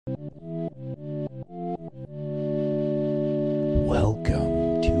Welcome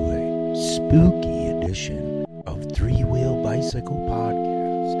to a spooky edition of Three Wheel Bicycle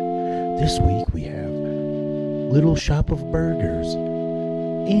Podcast. This week we have Little Shop of Burgers,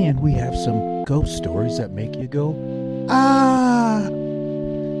 and we have some ghost stories that make you go, ah!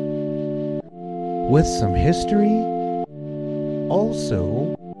 With some history,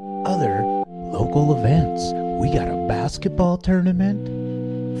 also other local events. We got a basketball tournament.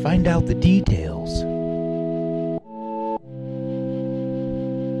 Find out the details.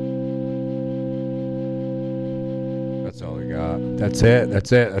 That's all I got. That's it.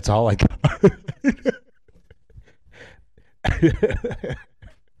 That's all I got.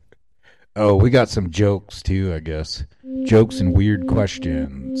 Oh, we got some jokes too, I guess. Jokes and weird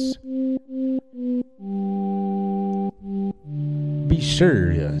questions. Be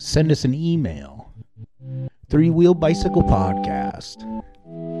sure to send us an email. Three Wheel Bicycle Podcast.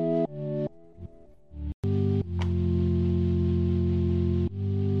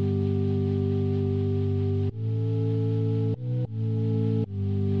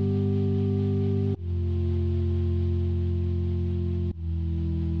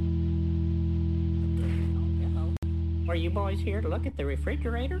 Are you boys here to look at the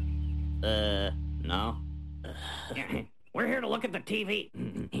refrigerator? No. We're here to look at the TV.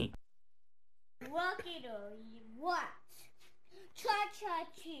 Rocky to what? Cha-cha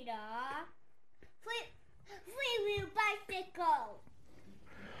cheetah. Free wheel bicycle.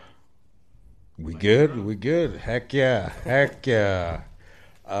 We good? We good? Heck yeah. Heck yeah.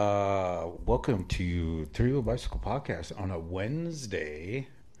 Welcome to Three Wheel Bicycle Podcast on a Wednesday.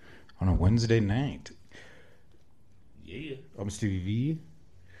 On a Wednesday night. Yeah. I'm Stevie V.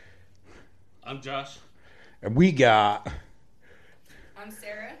 I'm Josh. And we got... I'm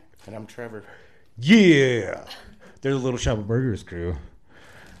Sarah. And I'm Trevor. Yeah! They're the Little Shop of Burgers crew.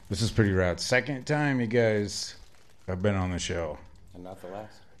 This is pretty rad. Second time you guys have been on the show. And not the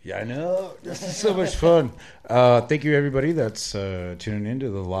last. Yeah, I know. This is so much fun. Thank you, everybody that's tuning into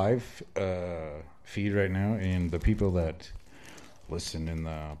the live feed right now, and the people that listen in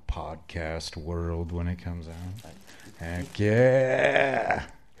the podcast world when it comes out. Heck yeah.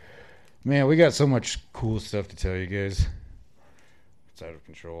 Man, we got so much cool stuff to tell you guys. It's out of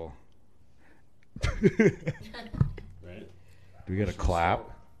control. Right? Do we got a clap?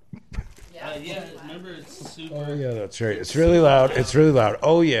 Yeah, remember it's super. Oh, yeah, that's right. It's really loud. It's really loud.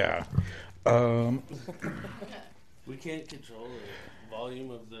 Oh, yeah. We can't control the volume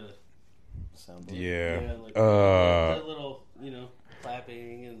of the Soundboard. Yeah. like Uh, the little,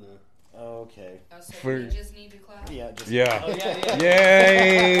 clapping and the. Oh, okay. Oh, so For- we just need to clap? Yeah, just Yeah. Oh yeah.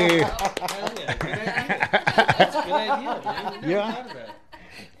 Yay! Hell yeah. Good idea. That's a good idea, man. We never Yeah. thought of that.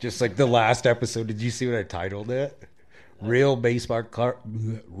 Just like the last episode, did you see what I titled it? Real baseball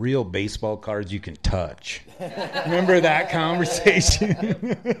cards you can touch. Remember that conversation?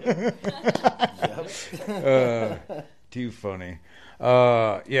 Too funny.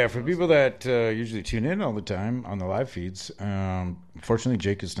 Yeah, for people that usually tune in all the time on the live feeds, unfortunately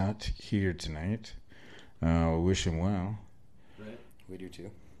Jake is not here tonight. We wish him well. Right. We do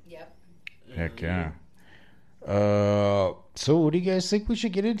too. Yep. Heck yeah. So what do you guys think we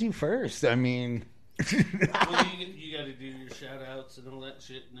should get into first? I mean... Well, you got to do your shout outs and all that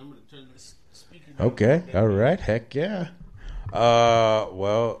shit, and I'm going to turn this speaker down. Okay, all right, heck yeah.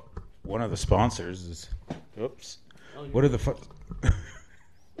 Well, one of the sponsors is... Oops. Oh, What are the...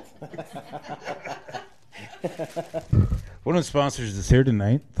 One of the sponsors is here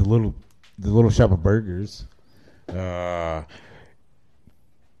tonight, the little Shop of Burgers.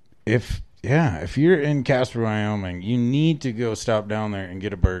 If you're in Casper, Wyoming, you need to go stop down there and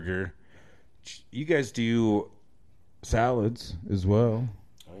get a burger. You guys do salads as well.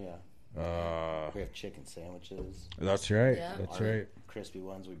 Oh, yeah. We have chicken sandwiches. That's right. Yeah. That's Our right. crispy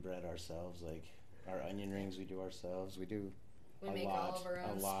ones we bread ourselves. Like our onion rings we do ourselves. We do We a make lot, all of our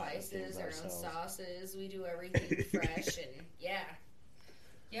own a lot of spices, things our own ourselves. sauces. We do everything fresh and yeah.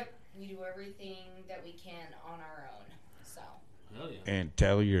 Yep. We do everything that we can on our own. So. Hell yeah. And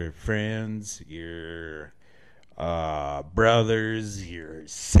tell your friends, your brothers, your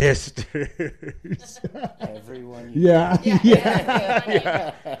sisters. Everyone. Yeah.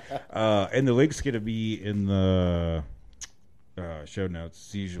 Yeah. And the link's going to be in the show notes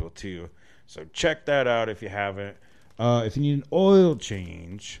as usual, too. So check that out if you haven't. If you need an oil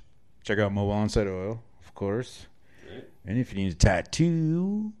change, check out Mobile Onsite Oil, of course. Right. And if you need a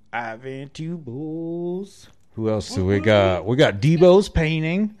tattoo, Ivan Tubles. Who else do we got? We got Debo's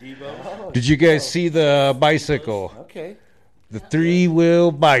painting. Debo. Did you guys see the bicycle? Okay. The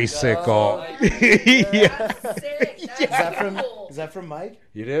 3-wheel bicycle. That's sick. That's cool. Is that from Mike?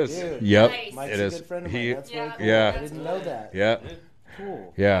 It is. Dude. Yep. Nice. Mike's It a is. good friend of He- mine. That's really cool. Yeah. I didn't know that. Yeah.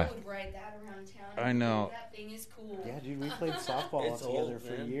 Cool. Yeah. I would ride that around town. I know. That thing is cool. Yeah, dude, we played softball all It's together old,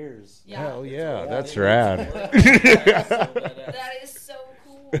 for man. years. Yeah. Hell yeah. Yeah, That's it rad. That is so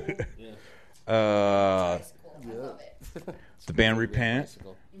cool. Yeah. That's cool. I love it. The band Repent.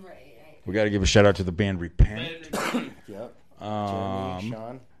 Bicycle. Right. We got to give a shout out to the band Repent. Jeremy, Yep. Jeremy, Sean.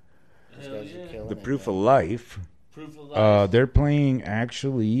 hell Those guys are yeah. killing The it, Proof man. of Life. Proof of life. They're playing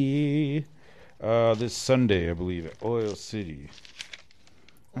actually this Sunday, I believe, at Oil City.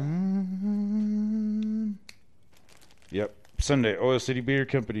 Yep, Sunday, Oil City Beer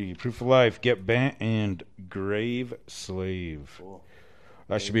Company, Proof of Life, Get Bent, and Grave Slave. Cool.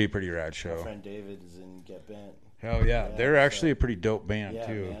 That should be a pretty rad My show. friend David is in Get Bent. Hell yeah, Yeah, they're so- actually a pretty dope band Yeah,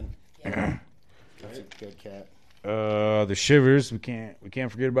 too. man. Yeah. That's a good cat. The Shivers, we can't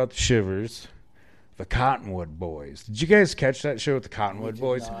forget about the Shivers. The Cottonwood Boys. Did you guys catch that show with the Cottonwood We did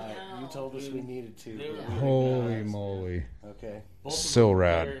Boys? not. No. You told us we needed to. They were but- really Holy badass. moly. Okay. Both of So them,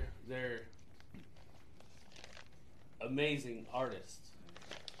 rad. They're amazing artists.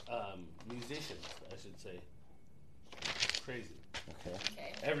 Musicians, I should say. Crazy. Okay.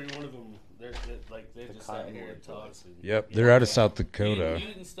 Okay. Every one of them, they're like they The just sat here and Cottonwood talked. Boys. and- Yep, they're out of South You, Dakota.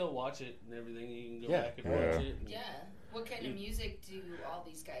 you can still watch it and everything. You can go Yeah. back and Yeah. watch it. and Yeah. What kind of music do all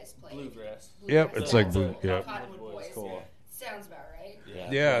these guys play? Bluegrass. Yep, it's like Cool. blue- yep. Cottonwood Boys. Cool. Sounds about right.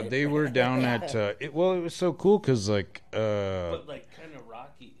 Yeah, they were down at. It was so cool because like But like kind of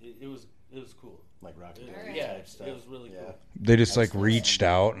rocky. It was cool. Like Rocky It- Mountain yeah, type stuff. it was really cool. they just I like used to reached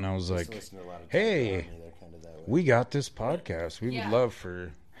listen- out and I was I used to like, listen to a lot of hey, Tom Rodney, they're kind of that way. we got this podcast. We Yeah. would love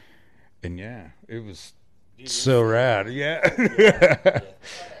for, and yeah, it was Dude, so rad. Yeah.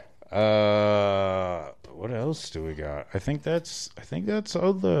 What else do we got? I think that's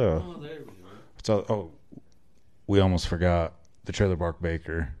all the. Oh, there we go. It's all. Oh, we almost forgot the Trailer Park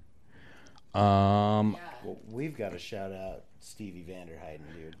Baker. Yeah. Well, we've got to shout out Stevie Vanderheiden,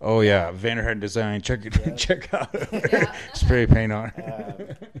 dude. Oh yeah, Vanderheiden Design. Check it. Yeah. Check out Yeah. spray paint on.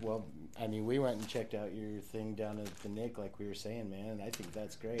 Well, I mean, we went and checked out your thing down at the Nick, like we were saying, man. And I think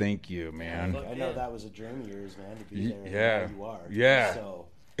that's great. Thank you, man. I know that was a dream of yours, man, to be Y- there. and yeah. now you are. Yeah. So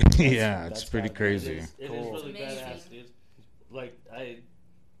Yeah, it's that's pretty gotta be- crazy. It is Cool. really Amazing. badass, dude. Like I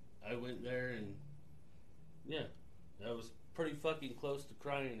went there and yeah, I was pretty fucking close to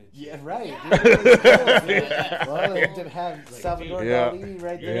crying. And shit. yeah, right. Yeah. Dude, it was cool, dude. Yeah. Well, and to have Salvador Yeah. Dali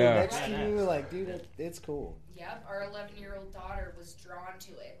right there Yeah. next to you, like, dude, it's cool. Yep, our 11-year-old daughter was drawn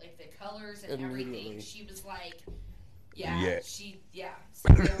to it, like the colors and everything. Immediately. She was like, Yeah.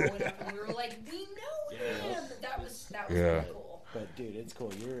 So we all went up and we were like, we know Yeah. him. That was Yeah. really cool. But dude, it's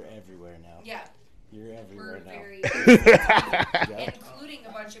cool. You're everywhere now. Yeah, You're we're everywhere now. very, Yeah. including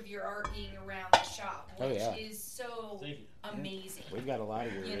a bunch of your art being around the shop, Oh, which yeah. is so Thank you. amazing. We've got a lot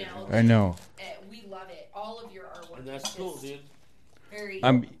of your You know, originals. I know. We love it. All of your artwork. And that's is cool, just dude. Very.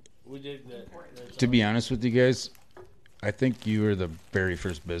 We did that. Important. To be honest with you guys, I think you were the very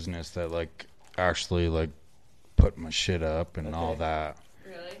first business that like actually like put my shit up and all Okay. that.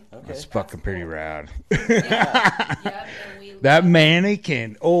 Really? Okay. That's fucking pretty rad. Yeah. Yep. And we That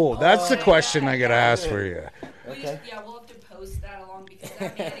mannequin. Oh, that's the Oh, question yeah. I gotta ask for you. We Okay. we'll have to post that along because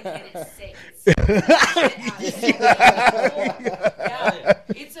that mannequin is sick. It's so yeah,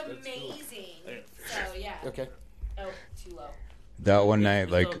 it's amazing. So yeah. Okay. Oh, too low. That one night,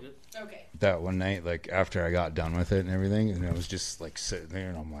 It's like all good. Okay. that one night, like after I got done with it and everything, and I was just like sitting there,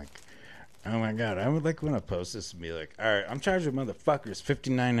 and I'm like, oh my god, I would like when I post this and be like, all right, I'm charging motherfuckers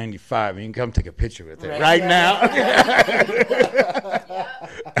 $59.95, and you can come take a picture with it right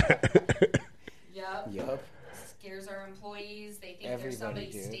Yep. Yup. Scares our employees. They think Everybody, there's somebody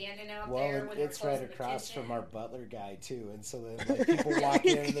dude. standing out Well, there and when they're it's right closing the across kitchen. from our butler guy too, and so then like people walk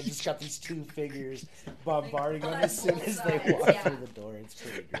in and they just got these two figures bombarding them on as soon both as they sides, walk yeah. through the door. It's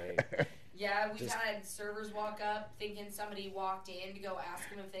pretty great. Yeah, we've Just- had servers walk up thinking somebody walked in to go ask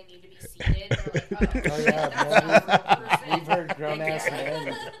them if they need to be seated. They're like, oh, Oh shit, yeah, that's not a real person. we've heard grown ass Thank God.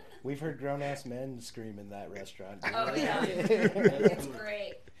 men. We've heard grown ass men scream in that restaurant. dude. Oh yeah, it's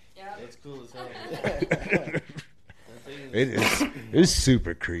great. Yeah, That's cool as hell. That thing is- It is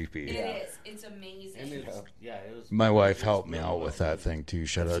super creepy. it is. It's amazing. And it's, yeah, it was. My wife it's helped me really out well with that done. thing too.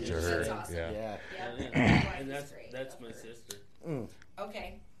 Shout out to her. That's awesome. Yeah. Yeah. Yep. Yeah. My And wife is that's great. that's Love my her. sister.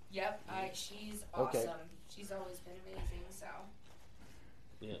 Okay. Yep. She's awesome. Okay. She's always been amazing. So.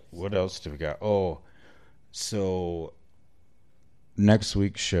 Yeah. What else do we got? Oh, so next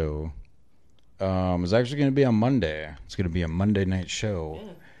week's show is actually going to be on Monday. It's going to be a Monday night show.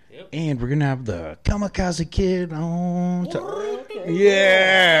 Yep. And we're gonna have the Kamikaze Kid on. Okay.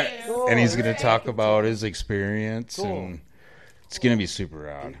 Yeah, Cool. and he's gonna Alright. talk about his experience, Cool. and it's gonna be super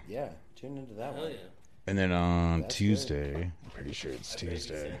rad. Yeah, tune into that Hell one. yeah. And then on That's Tuesday, I'm pretty sure it's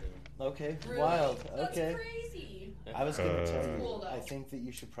Tuesday. Okay, Really? wild. That's Okay. crazy. I was gonna tell you. Cool, though. I think that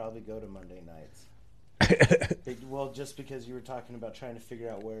you should probably go to Monday nights. Well, just because you were talking about trying to figure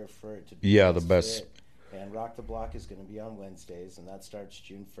out where for it to be. Yeah, the best. fit. And Rock the Block is going to be on Wednesdays, and that starts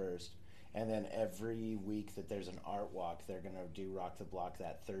June 1st. And then every week that there's an art walk, they're going to do Rock the Block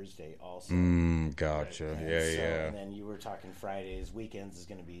that Thursday also. Gotcha. And Yeah, so- yeah. And then you were talking Fridays. Weekends is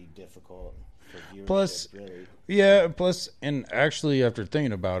going to be difficult for viewership, Plus- really. Yeah, plus, and actually, after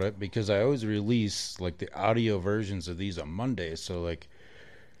thinking about it, because I always release like the audio versions of these on Mondays, so like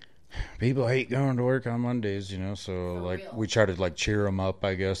people hate going to work on Mondays, you know. So For like real. we try to like cheer them up,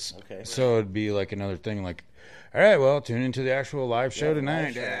 I guess. Okay. So it'd be like another thing, like, all right, well, tune into the actual live show the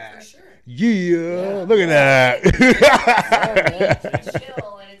live tonight. show. For sure. Yeah, look at that. It's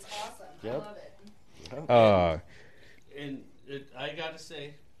chill and it's awesome. Yep. I love it. And I gotta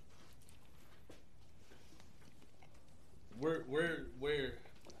say, we're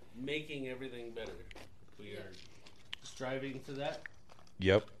making everything better. We are striving for that.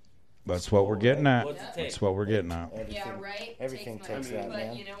 Yep, that's what we're getting at. What's it take? That's what we're getting at. Everything, Yeah, right? Everything takes money. that, But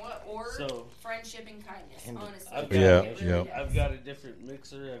man. you know what? Or So- friendship and kindness, And honestly. I've Yeah, It really yeah. does. I've got a different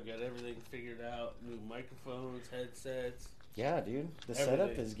mixer. I've got everything figured out. New microphones, headsets. Yeah, dude. The Everything.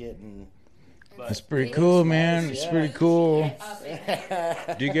 setup is getting. But That's pretty cool, man. It's Yeah. pretty cool. Up in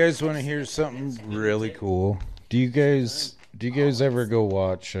here. Do you guys want to hear something really cool? Do you guys ever go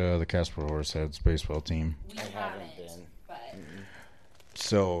watch the Casper Horseheads baseball team? We I haven't haven't, been. but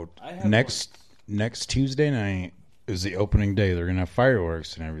So I have next Tuesday night is the opening day. They're gonna have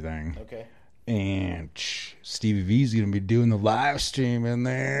fireworks and everything, Okay. and Stevie V's gonna be doing the live stream in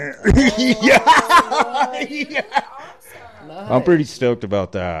there. awesome. Nice. I'm pretty stoked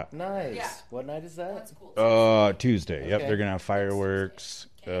about that. Nice. Yeah. What night is that? That's cool. Tuesday. Yep, Okay. they're gonna have fireworks.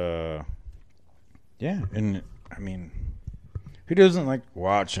 Yeah, and I mean, who doesn't like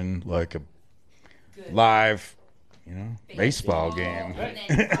watching like a Good. live, baseball game? And then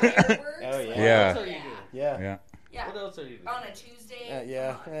fireworks. Oh, yeah. Yeah. What else are you doing? Yeah. Yeah. Yeah. What else are you doing? On a Tuesday.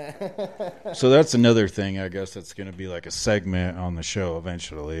 Yeah. So that's another thing, I guess, that's going to be like a segment on the show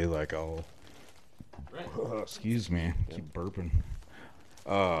eventually. Like, I'll. Right. Excuse me. Keep burping.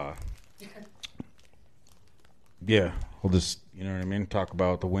 Yeah. We'll just, you know what I mean? Talk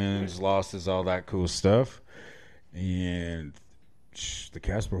about the wins, losses, all that cool stuff. And the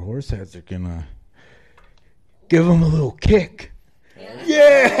Casper Horseheads are going to give them a little kick.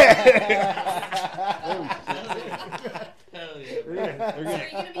 Yeah. Hell yeah. So are you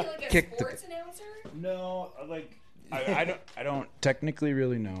gonna be like a Kick the- sports announcer? No, like I don't technically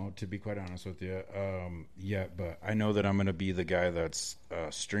really know, to be quite honest with you, yet. But I know that I'm gonna be the guy that's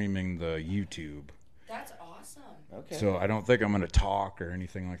streaming the YouTube. That's awesome. Okay. So I don't think I'm gonna talk or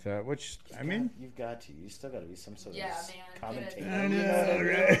anything like that. Which I mean, You've got to. You still got to be some sort Yeah, of man. commentator. I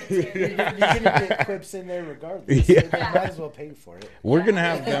know, You're gonna get clips in there regardless. Yeah. You might as well pay for it. we're gonna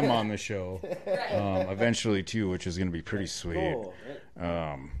have them on the show Right. eventually too, which is gonna be pretty sweet. Cool.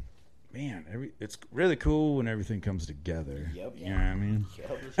 Man, it's really cool when everything comes together. Yep. You know what I mean?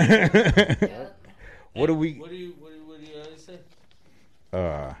 Yeah. What do we? What do you always say?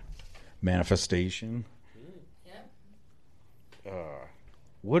 Manifestation. Yeah.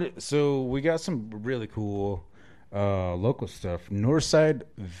 What? So we got some really cool local stuff. Northside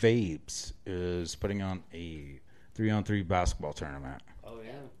Vapes is putting on a 3-on-3 basketball tournament, Oh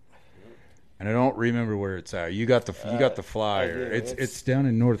yeah. and I don't remember where it's at. You got the flyer. I do. It's down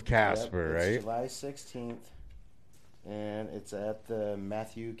in North Yep, Casper, it's right? July 16th, and it's at the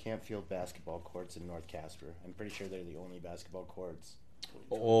Matthew Campfield basketball courts in North Casper. I'm pretty sure they're the only basketball courts.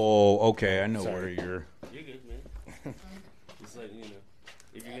 Oh, okay. I know Sorry. where you're. You're good, man. Just like,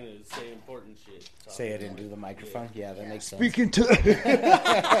 if you're gonna say important shit, talk Say it about into the microphone. Yeah, that makes sense. Speaking to.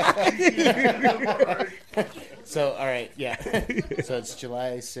 So, all right, yeah. So it's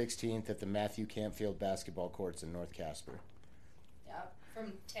July 16th at the Matthew Campfield basketball courts in North Casper. Yep.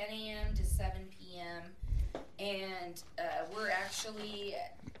 From 10 a.m. to 7 p.m. And we're actually,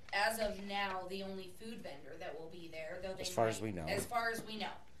 as of now, the only food vendor that will be there. Though they As far as we know. As far as we know.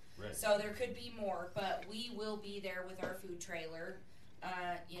 Right. So there could be more, but we will be there with our food trailer.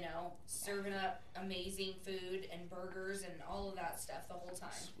 Serving up amazing food and burgers and all of that stuff the whole time.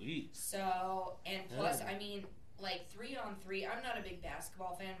 Sweet. So, and plus, Yeah. I mean, like 3-on-3, I'm not a big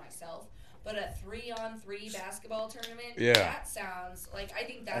basketball fan myself, But a 3-on-3 basketball tournament, Yeah. that sounds like, I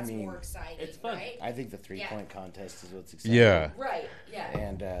think that's more exciting, it's fun. right? I think the 3-point contest is what's exciting. Yeah. Right, yeah.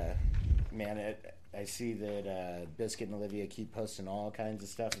 And man, I see that Biscuit and Olivia keep posting all kinds of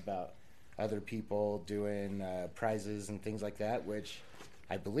stuff about other people doing prizes and things like that, which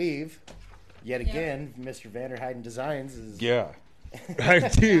I believe, yet again, Mr. Vanderheiden Designs is. Yeah. I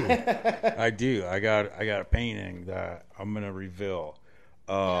do. I got a painting that I'm gonna reveal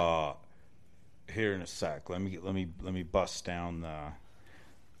here in a sec. Let me bust down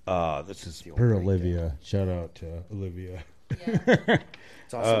the this is per Olivia. Shout out to Olivia. Yeah.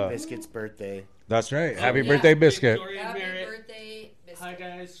 It's also Biscuit's birthday. That's right. Happy yeah. birthday, Biscuit. Victoria Happy Merritt. birthday, Biscuit. Hi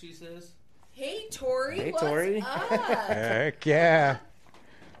guys, she says. Hey, Tori. Hey, what's Tori. up? Heck yeah.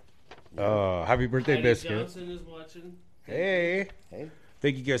 Happy birthday, Heidi Biscuit. Johnson is watching. Hey. Hey.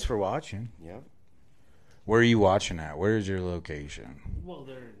 Thank you guys for watching. Yep. Where are you watching at? Where is your location? Well,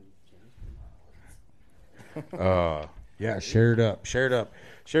 they're in Yeah, share it up. Share it up.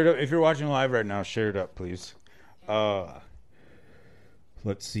 Share it up. If you're watching live right now, share it up, please.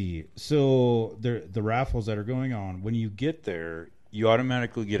 Let's see. So the raffles that are going on, when you get there, you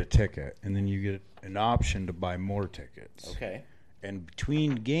automatically get a ticket, and then you get an option to buy more tickets. Okay. And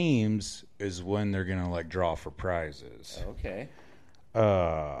between games is when they're gonna like draw for prizes. Okay.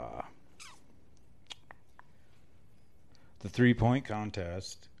 The 3-point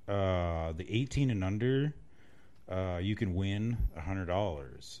contest, the 18 and under, you can win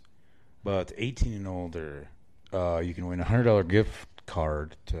 $100. But the 18 and older, you can win a $100 gift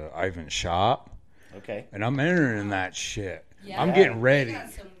card to Ivan's shop. Okay. And I'm entering that shit. Yeah. I'm getting ready. We got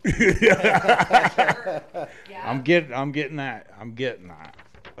some- yeah. I'm getting that.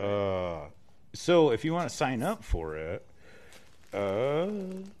 So if you want to sign up for it,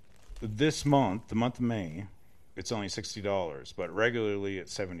 this month, the month of May, it's only $60, but regularly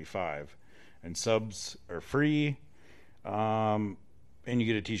it's $75, and subs are free, and you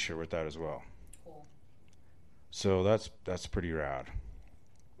get a T-shirt with that as well. Cool. So that's pretty rad.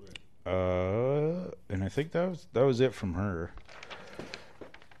 And I think that was it from her.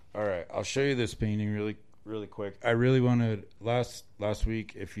 All right, I'll show you this painting really quick. I really wanted last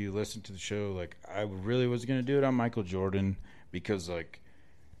week, if you listened to the show, like I really was gonna do it on Michael Jordan because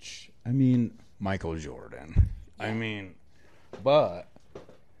Michael Jordan. But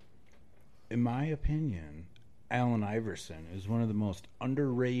in my opinion, Allen Iverson is one of the most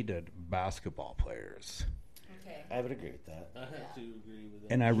underrated basketball players. Okay. I would agree with that. I have to agree with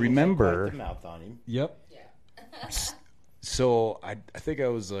that. And I Quite remember, the mouth on him. yep. Yeah. So I think I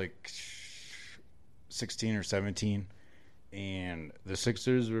was like 16 or 17, and the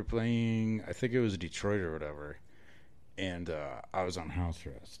Sixers were playing. I think it was Detroit or whatever, and I was on house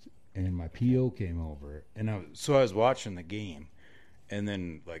arrest, and my PO came over, and I was watching the game, and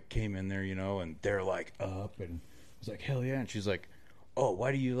then like came in there, and they're like up, and I was like, hell yeah, and she's like, oh,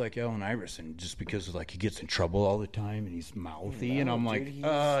 why do you like Allen Iverson? Just because like he gets in trouble all the time and he's mouthy, and No, I'm dude, like,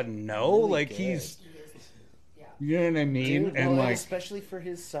 he's no, really like good. he's. He is. Yeah. You know what I mean? Dude, and well, like, especially for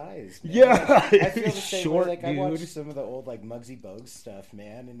his size. Man. yeah, I feel the same short way. Like dude. I watched some of the old like Muggsy Bogues stuff,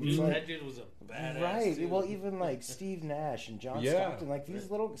 man, and he's Dude, like, that dude was a badass. right. Too. Well, even like Steve Nash and John Yeah. Stockton, like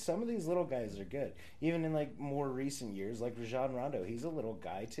some of these little guys are good. Even in like more recent years, like Rajon Rondo, he's a little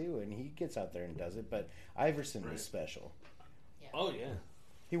guy too, and he gets out there and does it. But Iverson was special. Oh yeah.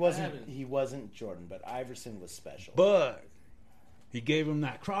 He wasn't Jordan, but Iverson was special. But he gave him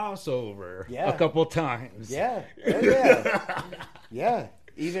that crossover Yeah. a couple times. Yeah. Oh, yeah. Yeah.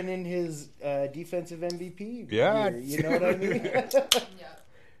 Even in his defensive MVP Yeah. year, you know what I mean? Yeah.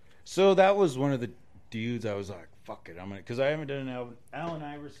 So that was one of the dudes I was like, fuck it. because I haven't done an Allen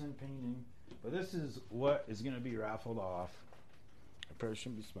Iverson painting. But this is what is going to be raffled off. I probably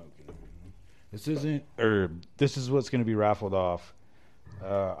shouldn't be smoking. This is what's going to be raffled off.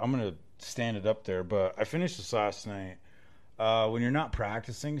 I'm going to stand it up there, but I finished this last night. When you're not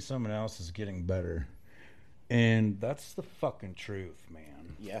practicing, someone else is getting better. And that's the fucking truth,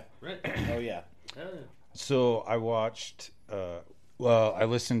 man. Yeah. Right. Oh, yeah. Oh, yeah. So I watched, I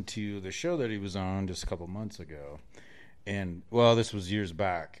listened to the show that he was on just a couple months ago. And, this was years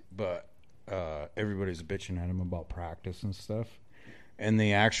back, but everybody's bitching at him about practice and stuff. And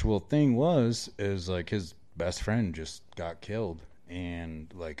the actual thing is like his best friend just got killed.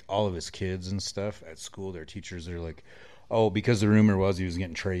 And like all of his kids and stuff at school, their teachers are like, oh, because the rumor was he was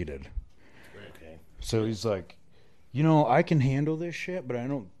getting traded. Okay. So he's like, I can handle this shit, but I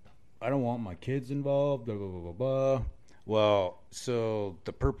don't want my kids involved, blah, blah, blah, blah, blah. Well, so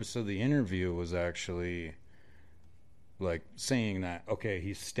the purpose of the interview was actually like saying that, okay,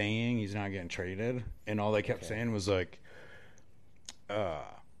 he's staying, he's not getting traded. And all they kept saying was like,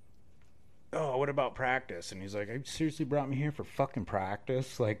 oh, what about practice? And he's like, you seriously brought me here for fucking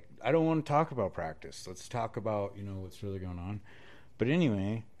practice? Like, I don't want to talk about practice. Let's talk about, what's really going on. But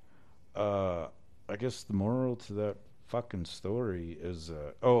anyway, I guess the moral to that fucking story is,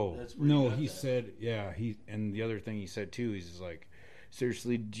 That's where you no, got he that. said, and the other thing he said too, he's just like,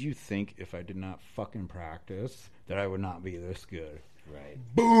 seriously, do you think if I did not fucking practice that I would not be this good? Right.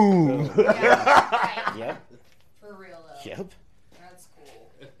 Boom! Yeah, right. Yep. For real though. Yep. That's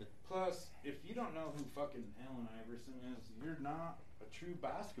cool. Plus, if you don't know who fucking Allen Iverson is, you're not a true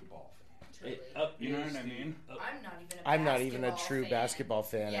basketball fan. Truly. You know what I mean? I'm not even a true fan. basketball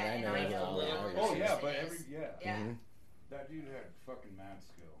fan, Yeah, and and I I know know Allen Allen Iverson. Oh Iverson. yeah, Iverson but is. Yeah. Mhm. that dude had fucking mad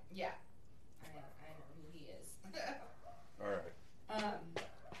skill. Yeah. I know who he is. All right.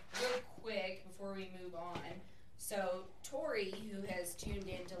 Real quick before we move on. So Tori, who has tuned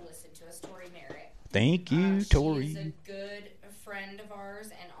in to listen to us, Tori Merritt. Thank you, She Tori. is a good friend of ours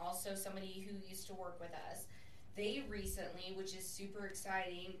and also somebody who used to work with us. They recently, which is super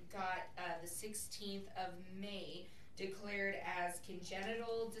exciting, got the 16th of May declared as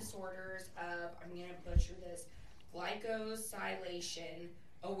Congenital Disorders of, I'm going to butcher this, Glycosylation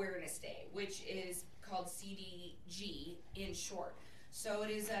Awareness Day, which is called CDG in short. So it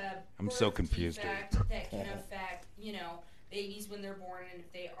is a I'm so birth confused. defect that can affect, babies when they're born, and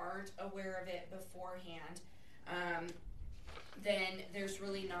if they aren't aware of it beforehand, then there's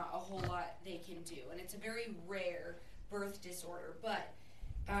really not a whole lot they can do. And it's a very rare birth disorder. But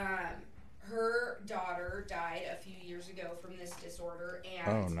her daughter died a few years ago from this disorder,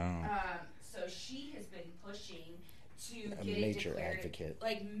 and Oh, no. so she has been pushing to A get it major declared, advocate.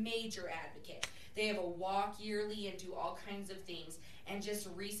 like major advocate. They have a walk yearly and do all kinds of things, and just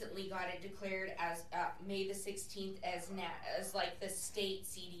recently got it declared as May the 16th as like the state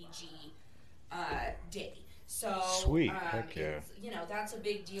CDG day. So Sweet. Heck yeah. it's, that's a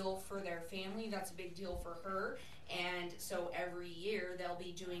big deal for their family. That's a big deal for her. And so every year they'll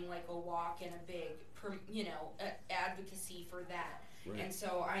be doing like a walk and a big, advocacy for that. Right. And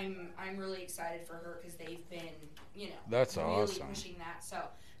so I'm really excited for her because they've been, That's really awesome. pushing that. So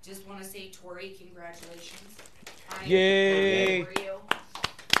just want to say, Tori, congratulations. Yay. I'm happy for you.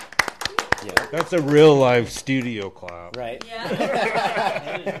 Yeah. That's a real live studio clap. Right.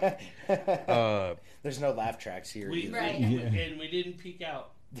 Yeah. There's no laugh tracks here. We, either. Right. And we didn't peek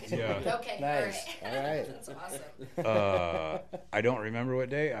out. Yeah. Okay. Nice. All All right. That's awesome. I don't remember what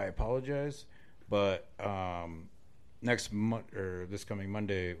day. I apologize, but this coming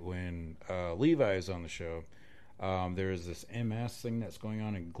Monday when Levi is on the show, there is this MS thing that's going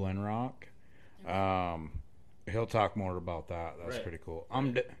on in Glen Rock. He'll talk more about that. That's Right. pretty cool.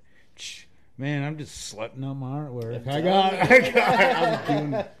 I'm just slutting up my artwork.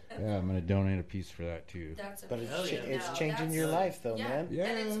 I'm gonna donate a piece for that too. That's But amazing. Hell yeah. it's No, changing that's- your life, though, yeah. man. Yeah.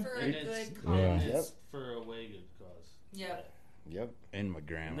 And it's for a And good it's, cause. Yeah. it's for a way good cause. Yep. Yep. And my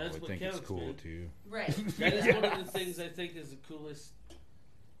grandma That's would what think it's counts, cool man. too. Right. That is one of the things I think is the coolest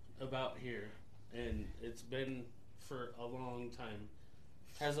about here, and it's been for a long time.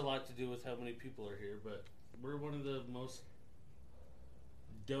 Has a lot to do with how many people are here, but we're one of the most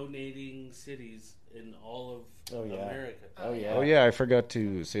donating cities in all of Oh, yeah. America. Oh, yeah. Oh yeah, I forgot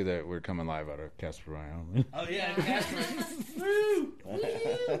to say that we're coming live out of Casper, Wyoming. Oh yeah, Casper. Woo!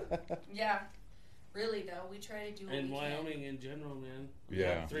 Yeah. Really though, we try to do what And we Wyoming in general, man. I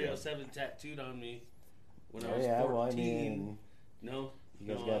Yeah. got 307 tattooed on me when I Oh, was yeah. 14. Well, I mean, No. you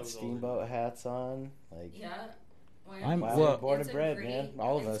guys no, I got was steamboat hats on. Like, can. Yeah. I'm- Wyoming's well- born it's and a bred, great- man.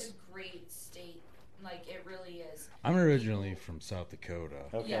 All of it's us. a great state. Like it really is. I'm originally from South Dakota,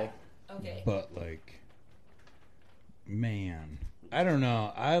 okay. Yeah. Okay. but like, man, I don't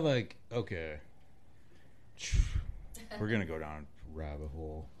know. Okay. We're gonna go down a rabbit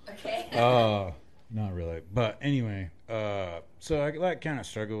hole. Okay. Not really, but anyway. So I kind of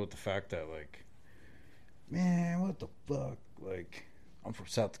struggle with the fact that like, man, what the fuck? Like, I'm from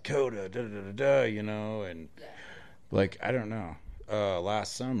South Dakota, and Yeah. like I don't know.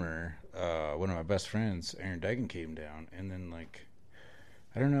 Last summer, one of my best friends, Aaron Degan, came down, and then like,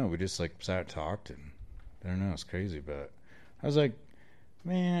 I don't know, we just like sat and talked, and I don't know, it's crazy, but I was like,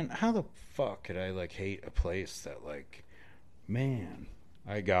 man, how the fuck could I like hate a place that like, man,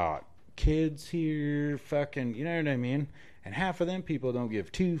 I got kids here, fucking, you know what I mean? And half of them people don't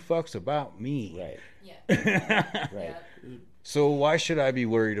give two fucks about me. Right. Yeah. Right. Yeah. So why should I be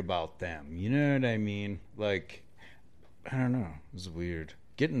worried about them? You know what I mean? Like, I don't know. It's weird.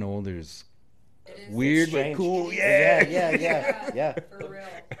 Getting older is It is weird but strange. cool. Yeah. Yeah. Yeah. For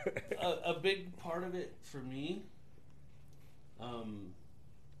real. a big part of it for me,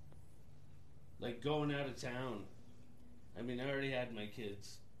 like going out of town. I mean, I already had my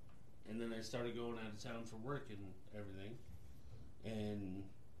kids, And then I started going out of town for work and everything. And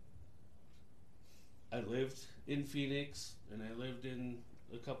I lived in Phoenix, and I lived in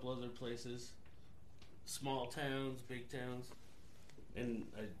a couple other places. Small towns, big towns. And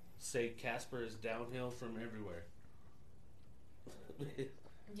I'd say Casper is downhill from everywhere.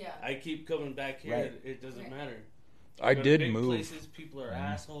 Yeah. I keep coming back here. Right. It doesn't Right. matter. I go to did big move. places, people are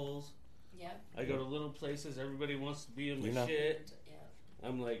assholes. Yep. I go to little places, everybody wants to be in my You know. shit. Yeah.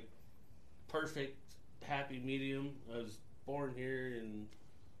 I'm like perfect, happy medium. I was born here, and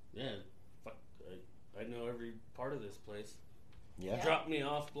yeah, fuck, I know every part of this place. Yeah. Drop me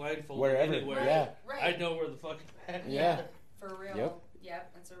off blindfolded Wherever. anywhere. Yeah. Right. I know where the fuck I'm at. Yeah. For real. Yep.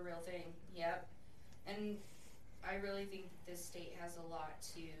 Yep, that's a real thing. Yep. And I really think this state has a lot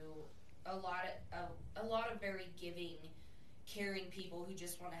of very giving, caring people who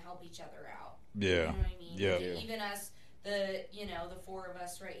just want to help each other out. You know Yeah. what I mean? Yeah. Like, even us, the four of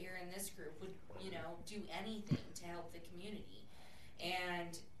us right here in this group would, do anything to help the community.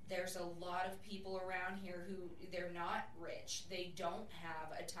 And there's a lot of people around here who, they're not rich. They don't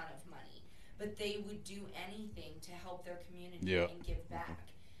have a ton of money, but they would do anything to help their community Yeah. and give back.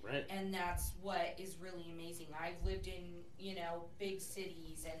 Right. And that's what is really amazing. I've lived in, big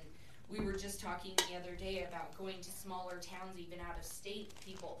cities, and we were just talking the other day about going to smaller towns, even out of state.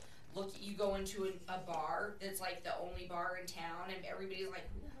 People you go into a bar that's like the only bar in town, and everybody's like,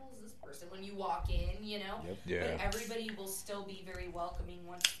 who the hell is this person when you walk in, Yep. Yeah. But everybody will still be very welcoming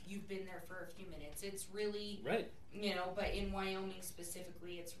once you've been there for a few minutes. It's really, Right. but in Wyoming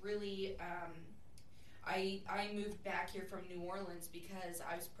specifically, it's really, I moved back here from New Orleans because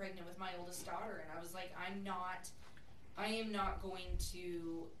I was pregnant with my oldest daughter, and I was like, I am not going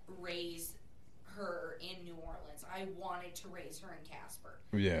to raise her in New Orleans. I wanted to raise her in Casper,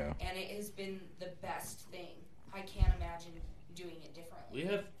 Yeah. and it has been the best thing. I can't imagine doing it differently. We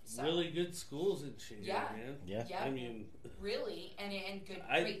have So- really good schools in Shady, Yeah. man. Yeah. Yeah, I mean, really, and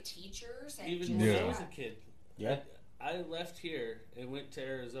great teachers, and even just, when Yeah. I was a kid, Yeah. I left here and went to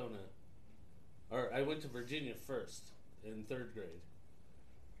Arizona. Or I went to Virginia first in 3rd grade.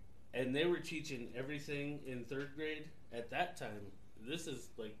 And they were teaching everything in 3rd grade at that time. This is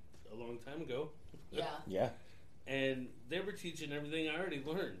like a long time ago. yeah, Yeah. And they were teaching everything I already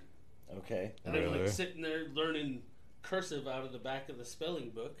learned. Okay. And I'm Really? like sitting there learning cursive out of the back of the spelling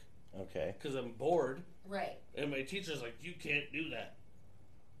book Okay. because I'm bored. right, And my teacher's like, you can't do that.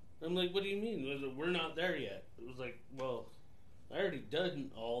 I'm like, what do you mean? We're not there yet. It was like, well, I already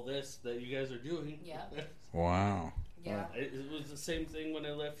done all this that you guys are doing. Yeah. Wow. yeah, It was the same thing when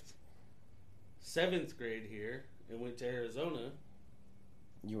I left 7th grade here and went to Arizona.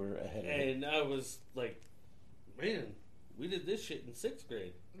 You were ahead of it. And I was like, man, we did this shit in 6th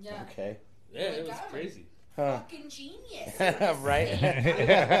grade. yeah. Okay. Yeah, my it was God. crazy. Huh. Fucking genius. Right.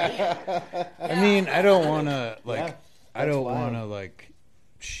 I mean, I don't want to like. Yeah, I that's don't wild. want to like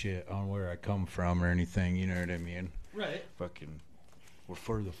shit on where I come from or anything. You know what I mean? Right. Fucking, we're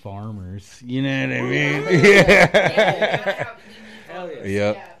for the farmers. You know what I mean? Yeah, Yeah. you gotta have- you need Hell yeah. focus.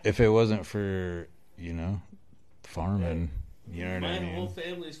 Yep. If it wasn't for farming, you know what My I mean? whole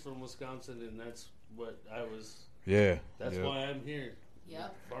family's from Wisconsin, and that's what I was. Yeah. That's yep. why I'm here.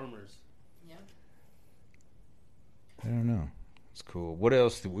 Yep. Farmers. Yep. I don't know. It's cool. What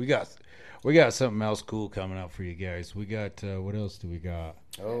else do we got? We got something else cool coming up for you guys. We got what else do we got?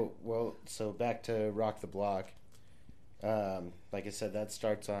 Oh, well, so back to Rock the Block. Like I said, that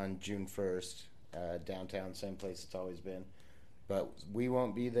starts on June 1st, downtown, same place it's always been. But we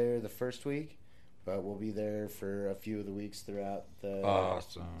won't be there the first week, but we'll be there for a few of the weeks throughout the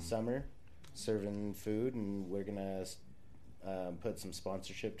Awesome. summer, serving food, and we're going to put some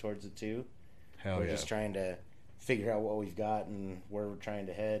sponsorship towards it too. Hell We're yeah. just trying to figure out what we've got and where we're trying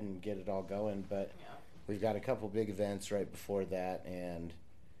to head and get it all going. But Yeah. we've got a couple big events right before that, and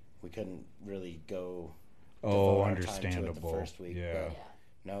we couldn't really go. Oh, devote our time to it the understandable. first week, Yeah. Yeah.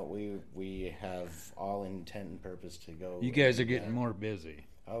 No, we have all intent and purpose to go. You guys are getting more busy.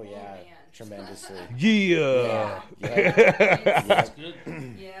 Oh yeah, man. tremendously. Yeah. Yeah. That's good.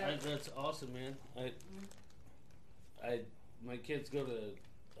 Yeah. That's awesome, man. My kids go to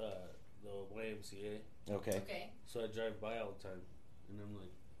the YMCA, Okay. Okay. so I drive by all the time, and I'm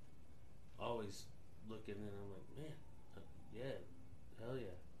like, always looking, and I'm like, man, yeah, hell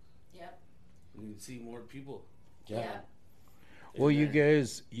yeah. Yep. We need to see more people. Yeah. Well, And you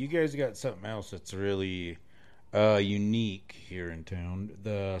then- guys got something else that's really unique here in town.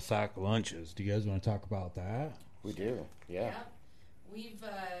 The sack lunches. Do you guys want to talk about that? We do. Yeah. We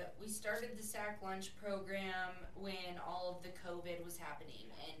started the SAC lunch program when all of the COVID was happening,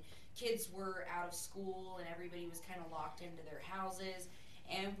 and kids were out of school and everybody was kind of locked into their houses,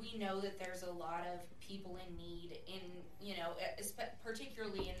 And we know that there's a lot of people in need in,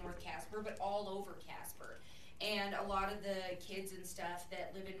 particularly in North Casper, but all over Casper. And a lot of the kids and stuff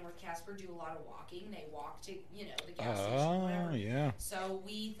that live in North Casper do a lot of walking. They walk to, the gas station, whatever. Yeah. So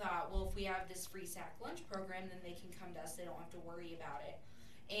we thought, well, if we have this free sack lunch program, then they can come to us. They don't have to worry about it.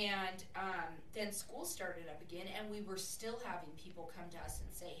 And then school started up again, and we were still having people come to us and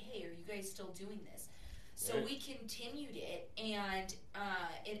say, hey, are you guys still doing this? So we continued it, and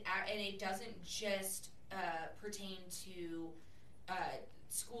it doesn't just pertain to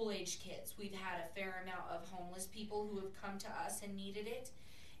school-age kids. We've had a fair amount of homeless people who have come to us and needed it,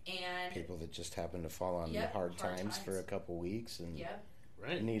 and people that just happen to fall on hard times for a couple weeks and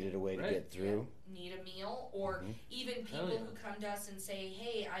needed a way to get through. Need a meal, or even people who come to us and say,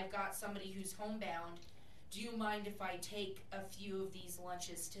 hey, I've got somebody who's homebound. Do you mind if I take a few of these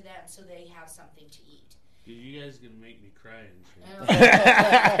lunches to them so they have something to eat? Dude, you guys are going to make me cry and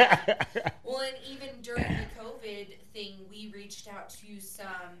shit. Well, and even during the COVID thing, we reached out to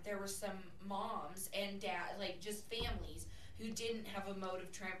there were some moms and dad, just families who didn't have a mode of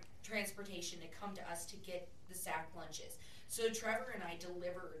transportation to come to us to get the sack lunches. So Trevor and I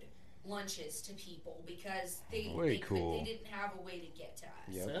delivered lunches to people because they didn't have a way to get to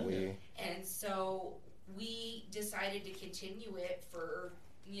us. Yep, and so we decided to continue it for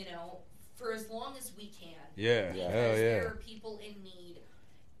as long as we can. Yeah. Because there are people in need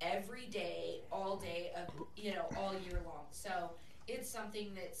every day, all year long. So it's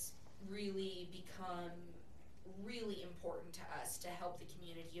something that's really become really important to us to help the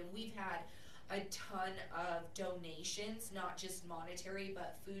community. And we've had a ton of donations, not just monetary,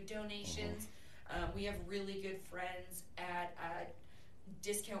 but food donations. We have really good friends at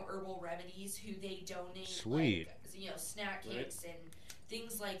Discount Herbal Remedies who they donate snack kits and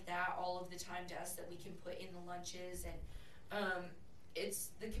things like that all of the time to us that we can put in the lunches. And it's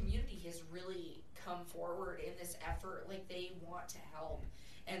the community has really come forward in this effort. They want to help.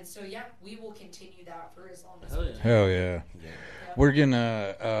 And so, we will continue that for as long as we can. Hell yeah. We're going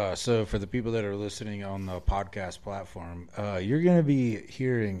to, so for the people that are listening on the podcast platform, you're going to be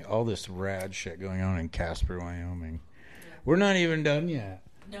hearing all this rad shit going on in Casper, Wyoming. Yeah. We're not even done yet.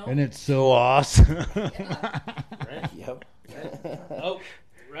 No. And it's so awesome. Yep. Oh,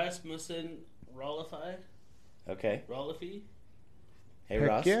 Rasmussen Rollify. Okay. Rollify. Hey, Heck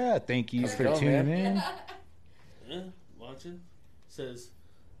Ross. yeah, thank you for going, tuning man? in. Watching. Says,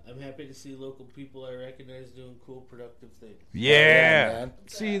 I'm happy to see local people I recognize doing cool, productive things. Yeah. man.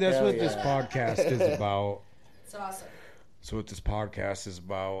 See, that's Hell what this podcast is about. It's awesome. That's what this podcast is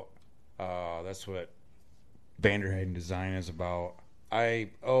about. That's what Vanderheiden Design is about. I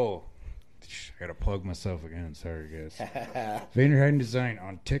gotta plug myself again. Sorry, guys. Vanderheiden Design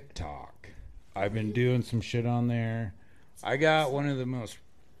on TikTok. I've been doing some shit on there. I got one of the most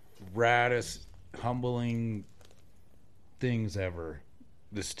raddest, humbling things ever.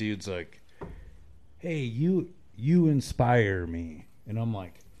 This dude's like, "Hey, you inspire me," and I'm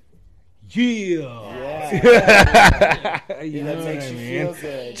like, "Yeah." You know That makes what I you mean? feel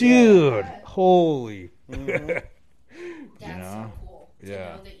good. Dude, holy. That's know? so cool to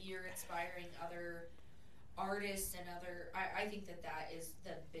know that you're inspiring other artists and I think that is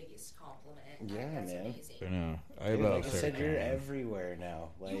the biggest compliment. That's man. amazing. I know. Like I said, you're everywhere now.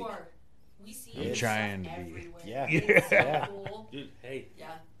 You are. We see I'm you trying to be. everywhere. Yeah. It's so cool. Dude, hey.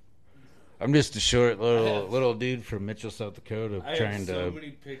 Yeah. I'm just a short little dude from Mitchell, South Dakota, I trying have so to.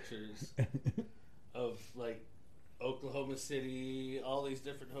 many pictures of Oklahoma City, all these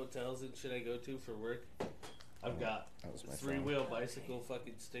different hotels and shit I go to for work. I've got three-wheel bicycle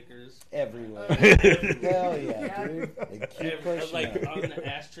fucking stickers everywhere. Hell yeah, dude. Keep pushing like it. on the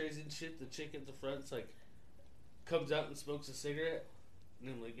ashtrays and shit. The chick at the front's comes out and smokes a cigarette,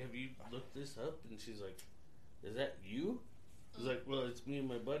 and I'm like, "Have you looked this up?" And she's like, "Is that you?" I was like, "Well, it's me and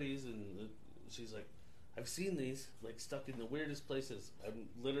my buddies," and she's like, "I've seen these stuck in the weirdest places. I'm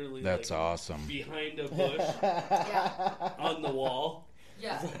literally That's awesome. behind a bush on the wall."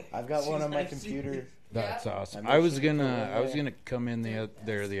 Yeah. I've got one on my computer. That's awesome. I'm I was actually gonna come in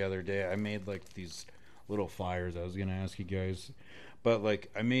there the other day. I made these little flyers. I was gonna ask you guys, but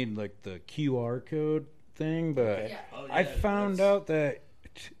I made the QR code thing, but Yeah. Oh, yeah, I found out that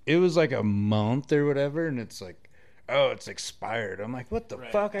it was a month or whatever, and it's it's expired. I'm like, what the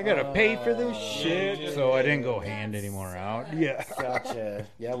fuck? I gotta pay for this shit. dude. So I didn't go hand any more out. Yeah. Gotcha.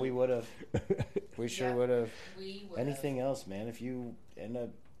 Yeah, we would have. We sure would have. We would. Anything else, man? If you end up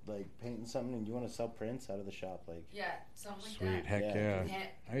painting something and you want to sell prints out of the shop, Yeah, something like Sweet. that. Heck Yeah. yeah.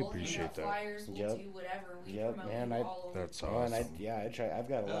 I We'll appreciate hand out that. flyers, we'll Yep. do whatever. We Yep, promote man, you I- all over. That's the Oh, and awesome. I try. I've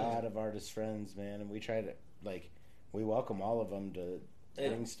got a lot of artist friends, man, and we try to we welcome all of them to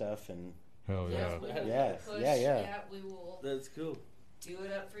bring stuff and Hell yeah. we Yeah, push, yeah. we will That's cool. do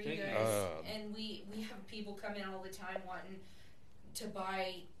it up for you Thank you. guys. And we have people come in all the time wanting to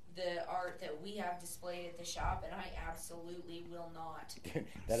buy the art that we have displayed at the shop, and I absolutely will not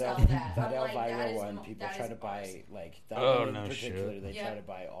that sell El, that. that I'm El like, that Viro is one, mo- people that try is to buy ours. like that Oh, one in no particular. shit. They Yeah. try to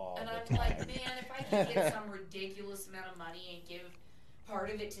buy all And the I'm time. like, man, if I can get some ridiculous amount of money and give part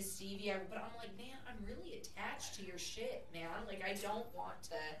of it to Stevie, but I'm like, man, I'm really attached to your shit, man. Like, I don't want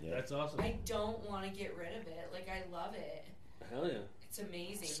to. Yeah. That's awesome. I don't want to get rid of it. Like, I love it. Hell yeah. It's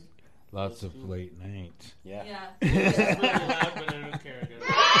amazing. Lots of late nights. Yeah. Yeah. It's really loud, but I don't care.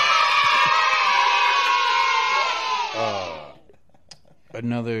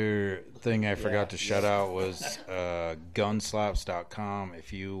 Another thing I forgot Yeah, to shout out was gunslaps.com.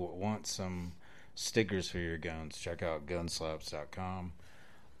 If you want some stickers for your guns, check out gunslaps.com.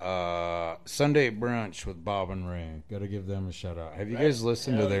 Sunday brunch with Bob and Ray. Got to give them a shout out. Have you guys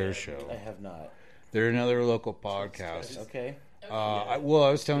listened to their show? I have not. They're another local podcast. Okay. I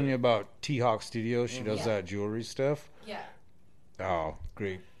was telling you about T Hawk Studios. She does Yeah. that jewelry stuff. Yeah. Oh,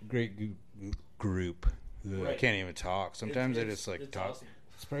 great group. Ugh, I Right. can't even talk. Sometimes I just like it's talk. awesome.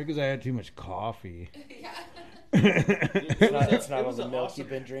 It's probably because I had too much coffee. Yeah. It's not It all was the an milk awesome- you've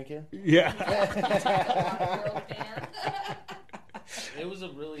been drinking. Yeah. World fan. It was a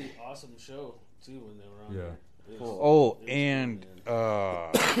really awesome show too when they were on. Yeah. there. It was- Cool. Oh, it was and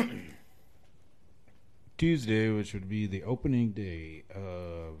cool, man. Tuesday, which would be the opening day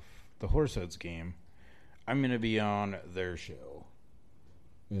of the Horseheads game, I'm going to be on their show.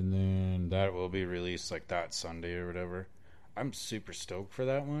 And then that will be released like that Sunday or whatever. I'm super stoked for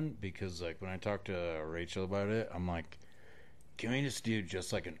that one because like when I talked to Rachel about it, I'm like, can we just do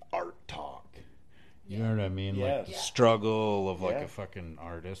just like an art talk? You know what I mean? Yeah. Like the Yeah. struggle of like Yeah. a fucking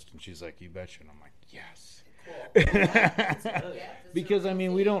artist. And she's like, you betcha. And I'm like, yes. Cool. Yeah, that's Because I really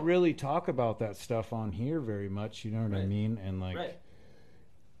mean, we cool. don't really talk about that stuff on here very much. You know what I Right. mean? And like Right.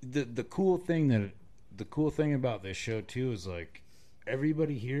 the cool thing about this show too is like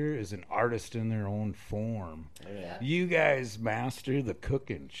everybody here is an artist in their own form. Oh, yeah. You guys master the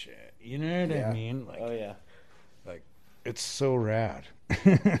cooking shit. You know what I Yeah. mean? Like, Oh yeah. like it's so rad.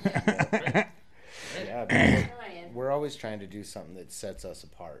 Yeah. but Trying. we're always trying to do something that sets us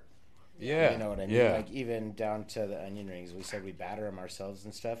apart. Yeah. You know what I mean? Yeah. Like even down to the onion rings, we said we batter them ourselves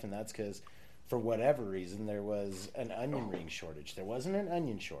and stuff, and that's because for whatever reason there was an onion ring shortage. There wasn't an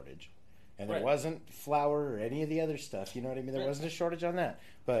onion shortage, and there Right. wasn't flour or any of the other stuff. You know what I mean? There Right. wasn't a shortage on that,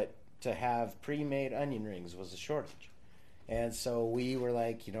 but to have pre-made onion rings was a shortage, and so we were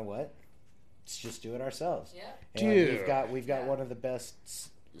like, you know what? Let's just do it ourselves. Yeah. And Dude. we've got Yeah. one of the best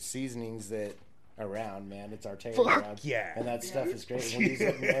seasonings that around, man. It's our tail Fuck around. yeah. And that stuff is great. We use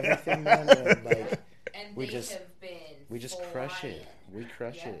it in everything, man. And like And We they just- have been. we just crush it. flying. We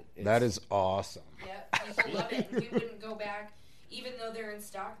crush Yeah. it. That is awesome. Yep, people love it. We wouldn't go back, even though they're in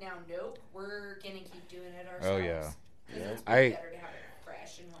stock now. Nope, we're gonna keep doing it ourselves. Oh, yeah. 'Cause Yeah. it's I- better to have it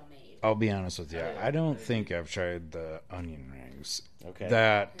fresh and homemade. I'll be honest with you. Oh, yeah. I don't think I've tried the onion rings. Okay.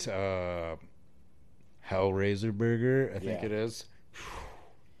 That Hellraiser burger, I think Yeah. it is.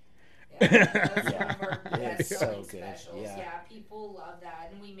 Yeah, that's one Yeah. of our It's best so selling good. specials. Yeah. Yeah. People love that,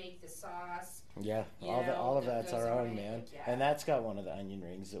 and we make the sauce. Yeah, You all know, of that that's goes our on own, it, man. yeah. And that's got one of the onion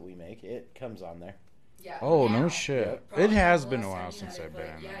rings that we make. It comes on there. Yeah. Oh, now. no shit. Yep. Probably It has the been a last while time you since had I've it,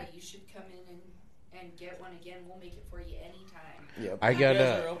 been. but yeah, you should come in and get one again. We'll make it for you anytime. Yep. I You guys are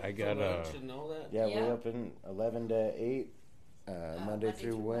got open I for got lunch and all that? Yeah, Yeah. we're open 11 to 8, Monday Monday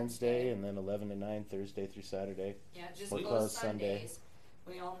through through Wednesday, Wednesday. and then 11 to 9, Thursday through Saturday. Yeah, just We're close closed Sunday. Sundays.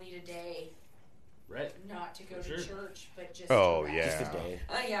 We all need a day Right. not to go For to sure. church, but just Oh, to yeah. rest. Just a day.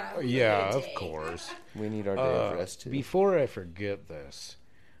 Yeah. we Yeah, need a of day. course. We need our day of rest, too. Before I forget this,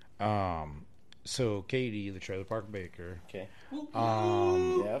 so Katie, the Trailer Park Baker, Okay.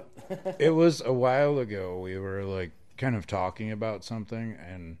 it Yep. was a while ago. We were like kind of talking about something,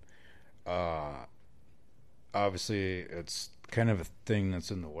 and obviously it's kind of a thing that's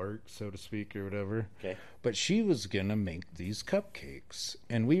in the works, so to speak, or whatever. Okay. But she was gonna make these cupcakes,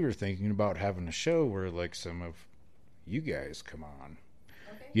 and we were thinking about having a show where like some of you guys come on,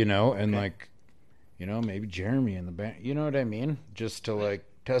 Okay. you know, and like, you know, maybe Jeremy and the band, you know what I mean, just to like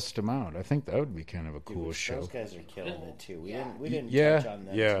test them out. I think that would be kind of a Dude, cool show. Those guys are killing it, too. We Yeah. didn't Yeah, touch on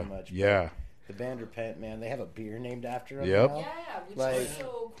them yeah, too much. but yeah. The Vanderpent, man, they have a beer named after them Yep. now. Yeah, which Like- is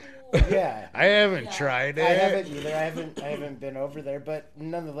so cool. Yeah. I haven't Yeah. tried it. I haven't either. I haven't been over there, but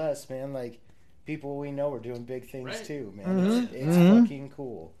nonetheless, man, like people we know are doing big things Right. too, man. Mm-hmm. It's fucking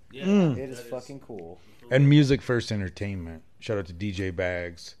cool. Yeah. It is that fucking cool. And Music First Entertainment. Shout out to DJ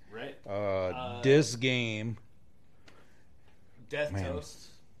Bags. Right. This game. Death Man. Toast.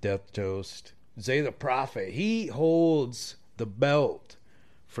 Death Toast. Zay the Prophet. He holds the belt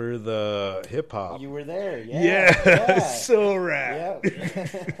for the hip hop. You were there, yeah. Yeah, so rad.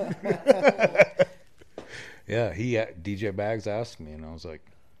 Yep. Yeah, DJ Bags asked me, and I was like,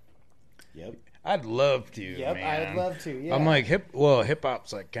 Yep. I'd love to. Yep, man. I'd love to. Yeah. I'm like hip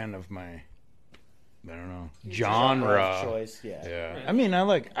hop's like kind of my, I don't know, genre. Of choice. Yeah. Yeah, I mean, I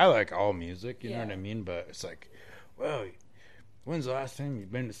like all music. You know Yeah. what I mean? But it's like, well, when's the last time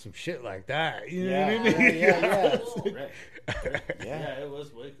you've been to some shit like that? You know Yeah, what I mean? yeah. Cool, right. Yeah. Yeah, it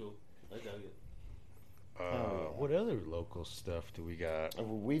was way cool. I dug it. What other local stuff do we got?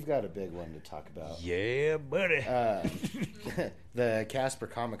 We've got a big one to talk about. Yeah, buddy. The Casper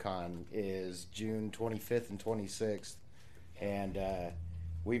Comic Con is June 25th and 26th, and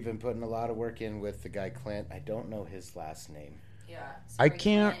we've been putting a lot of work in with the guy Clint. I don't know his last name. Yeah. I sorry,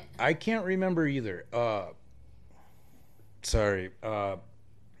 can't. Clint. I can't remember either. Sorry.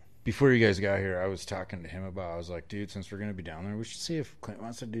 Before you guys got here, I was talking to him about. I was like, dude, since we're gonna be down there, we should see if Clint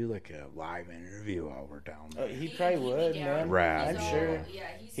wants to do like a live interview while we're down there. He probably he'd would, be down. man. Rad, I'm He's sure. all- yeah,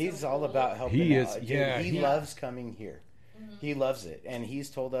 He's so all cool. about helping He out. is, Dude, yeah, he he- loves coming here. He loves it, and he's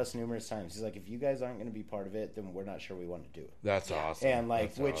told us numerous times. He's like, if you guys aren't going to be part of it, then we're not sure we want to do it. That's Yeah. awesome. And like,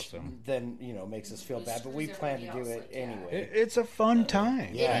 That's which awesome. then makes us feel It bad, but we screws plan to do everybody it else, like, yeah. anyway. It's a fun time.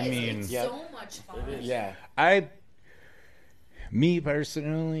 Yeah. I It is. mean, It's Yep. so much fun. Yeah, me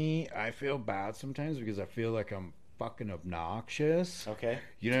personally, I feel bad sometimes because I feel like I'm fucking obnoxious. okay.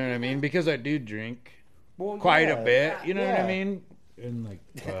 You know what I mean? Because I do drink Well, quite yeah. a bit. You know what Yeah. I mean? And like,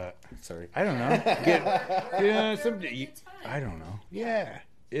 but Sorry. I don't know. Good time. I don't know. Yeah,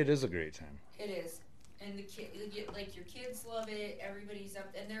 it is a great time. It is, and the kid, like your kids love it. Everybody's up,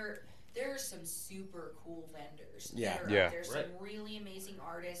 and there are some super cool vendors. Yeah. that are Yeah. Out there, some Right. really amazing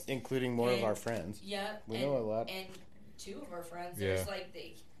artists. Including more of And- our friends. Yep, We and, know a lot. And two of our friends, Yeah. there's like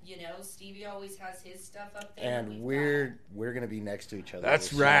Stevie always has his stuff up there. And We've we're gonna be next to each other. That's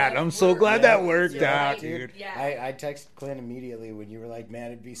this rad. Yeah, I'm so we're- glad yeah, that worked yeah, out, right. dude. Yeah. I texted Clint immediately when you were like, "Man,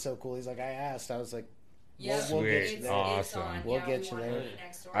 it'd be so cool." He's like, "I asked." I was like, Yeah, we'll get Sweet. you it's, there. Awesome. It's on. We'll yeah, get we you want to there. be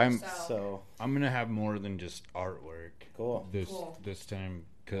next door, I'm- So I'm gonna have more than just artwork cool. this time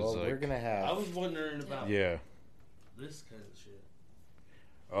because Well, like we're gonna I have. was wondering about yeah. this kind of shit.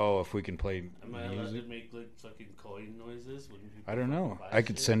 Oh, if we can play Am I allowed music, to make like fucking coin noises when people I don't know. buy I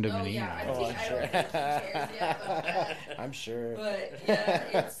could shit? send him Oh an yeah, I, email. Oh, think, I'm I sure. don't think he cares yet, I'm sure. but yeah,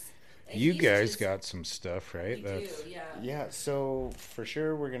 it's. You he's guys just- got some stuff, right? We That's do, yeah. Yeah, so for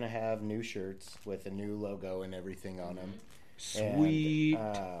sure we're gonna have new shirts with a new logo and everything on them. sweet.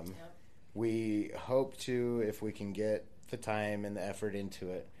 And, we hope to, if we can get the time and the effort into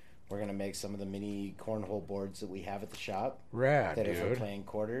it, we're gonna make some of the mini cornhole boards that we have at the shop. Rad, That if we're dude. playing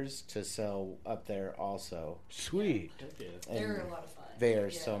quarters to sell up there also. Sweet. Heck yeah. They're And a lot of fun. They are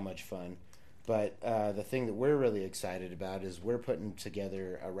Yeah. so much fun. But the thing that we're really excited about is we're putting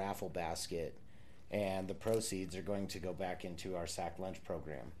together a raffle basket, and the proceeds are going to go back into our SAC lunch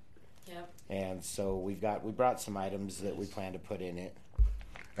program. Yep. And so we brought some items that we plan to put in it.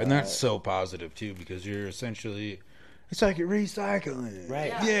 And that's so positive too, because you're essentially, it's like you're recycling.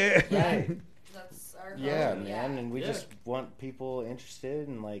 Right. Yeah. Right. That's our Yeah, goal, man. And we Yeah. just want people interested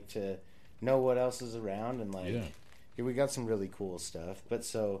and like to know what else is around and like Yeah. yeah, we got some really cool stuff. But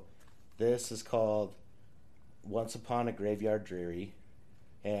so this is called Once Upon a Graveyard Dreary.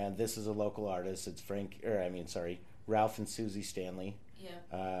 And this is a local artist. It's Ralph and Susie Stanley.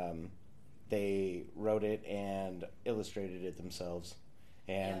 Yeah. They wrote it and illustrated it themselves.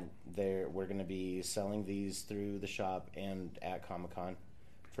 And we're going to be selling these through the shop and at Comic-Con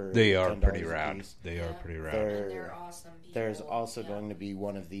for They are $10 pretty a rad. piece. They are pretty rad. They're- And they're awesome people. There's also yeah. going to be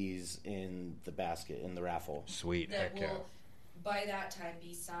one of these in the basket in the raffle. Sweet. that Heck will yeah. by that time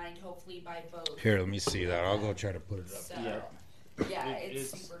be signed hopefully by both. Here, let me see that. I'll go try to put it up. So, Yeah. yeah, It-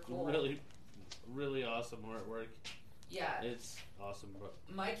 it's super cool. Really, really awesome artwork. Yeah. It's awesome, but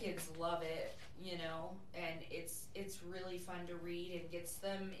My kids love it, you know, and it's really fun to read and gets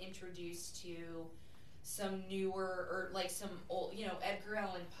them introduced to some newer or like some old, you know, Edgar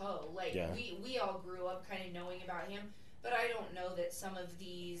Allan Poe. Like Yeah. we all grew up kind of knowing about him, but I don't know that some of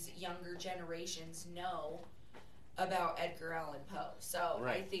these younger generations know about Edgar Allan Poe. So I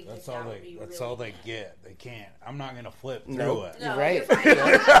Right. think That's that all would they. be That's really all they fun. get. They can't. I'm not gonna flip through Nope. it. No, You're right.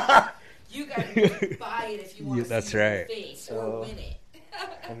 You're fine. You gotta buy it if you want Yeah, to that's see your right. face So- or win it.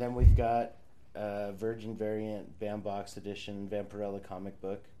 And then we've got Virgin Variant Bambox Edition Vampirella comic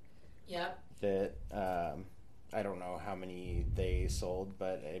book Yep. that I don't know how many they sold,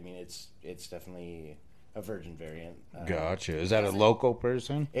 but I mean it's definitely a Virgin Variant. Gotcha. Is that a local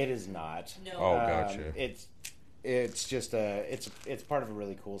person? It is not. No. Oh, gotcha. it's just it's part of a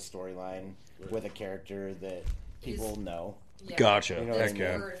really cool storyline with a character that people know. Yeah. Gotcha. You know what Heck I mean?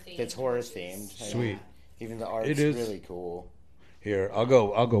 yeah. Horror themed, It's horror which is- themed. Sweet. Even the art's It is. really cool. Here, I'll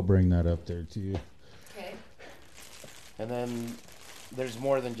go bring that up there to you. Okay. And then there's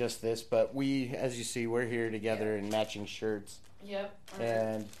more than just this, but we, as you see, we're here together in matching shirts, Yep.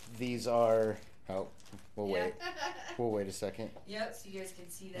 and these are. Oh, we'll Yeah. wait. We'll wait a second. Yep. So you guys can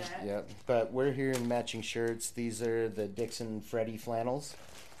see that. Yep. But we're here in matching shirts. These are the Dixon Freddy flannels,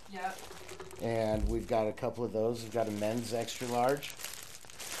 Yep. and we've got a couple of those. We've got a men's extra large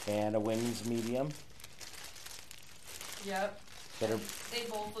and a women's medium. Yep. That are, They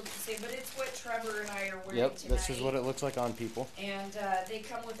both look the same, but it's what Trevor and I are wearing yep, tonight. this is what it looks like on people, And they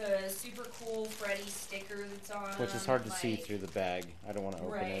come with a super cool Freddy sticker that's on which is them, hard to see like- through the bag. I don't want to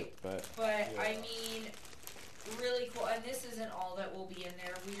open Right. it, but But I mean, really cool. And this isn't all that will be in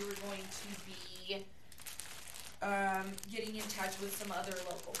there. We were going to be getting in touch with some other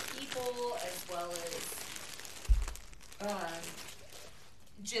local people, as well as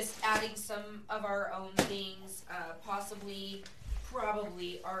just adding some of our own things,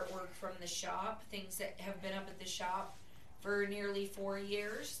 probably artwork from the shop, things that have been up at the shop for nearly 4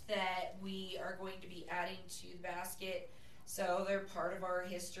 years that we are going to be adding to the basket. So they're part of our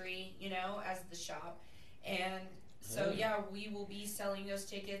history, as the shop. And so, yeah, we will be selling those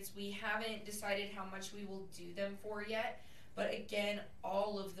tickets. We haven't decided how much we will do them for yet. But again,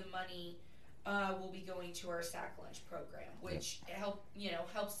 all of the money will be going to our Sack Lunch program, which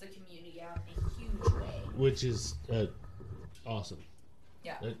helps the community out in a huge way. Which is awesome.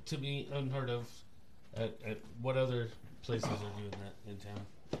 Yeah. To me, unheard of. At what other places are doing that in town?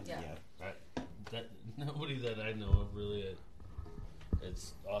 Yeah. That nobody that I know of really.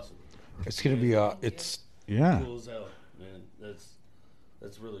 It's awesome. It's gonna be it's yeah. Cool as hell, man. That's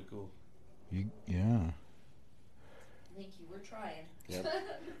really cool. Yeah. Thank you. We're trying. Yep.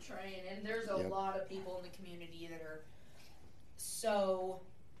 We're trying. And there's a Yep. lot of people in the community that are so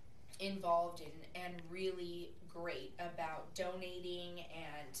involved and really great about donating.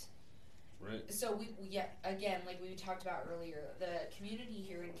 And Right. so again, like we talked about earlier, the community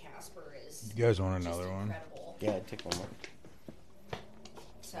here in Casper is You guys want just another one? incredible. yeah, take one more.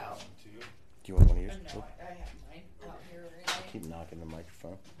 So, Do you want one of yours? I have mine out here right Keep knocking the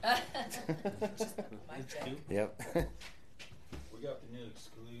microphone. Just my It's check. cute. Yep. We got the new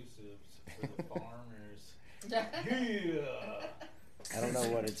exclusives for the farmers. I don't know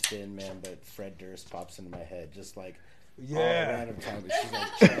what it's been, man, but Fred Durst pops into my head just like all Yeah. random time. But she's like,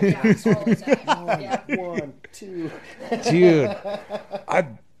 Yeah, all the time. Yeah. 1, 2. Dude,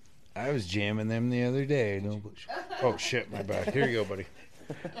 I was jamming them the other day. No, oh shit, my bad. Here you go, buddy.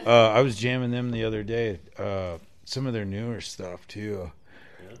 I was jamming them the other day. Some of their newer stuff too.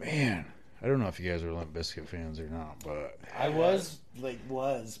 Man, I don't know if you guys are Limp Bizkit fans or not, but I was,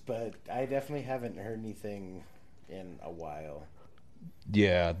 but I definitely haven't heard anything in a while.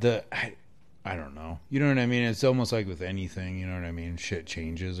 yeah, I don't know. You know what I mean? It's almost like with anything. You know what I mean? Shit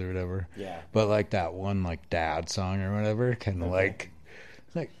changes or whatever. Yeah. But like that one, like Dad song or whatever, kind of like,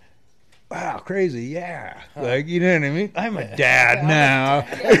 wow, crazy, yeah. Like, you know what I mean? I'm a dad now.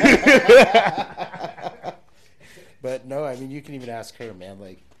 But no, I mean, you can even ask her, man.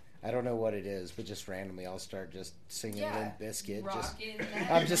 Like, I don't know what it is, but just randomly I'll start just singing Yeah, Limp Bizkit. rocking that.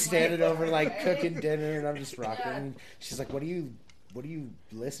 I'm just standing over like Okay. cooking dinner and I'm just rocking. Yeah. And she's like, "What are you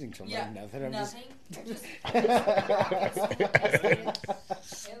listening to?" I'm Yeah, like, "Nothing." I'm nothing. Just hell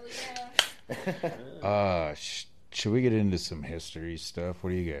yeah. Should we get into some history stuff? What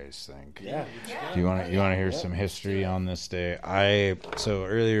do you guys think? Yeah. Yeah. Do you want to hear Yeah. some history on this day? So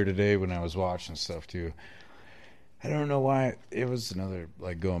earlier today when I was watching stuff too, I don't know why it was another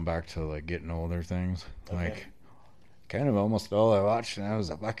like going back to like getting older things. Okay. Like kind of almost all I watched now was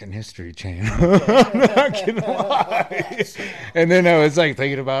a fucking History Channel. I'm not gonna lie. And then I was like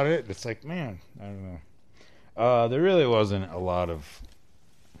thinking about it. It's like, man, I don't know. There really wasn't a lot of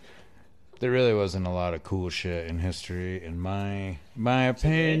cool shit in history, in my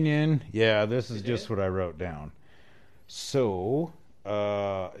opinion. Yeah, this is just what I wrote down. So,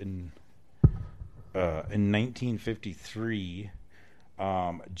 in 1953,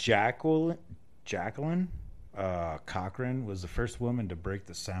 Jacqueline Cochran was the first woman to break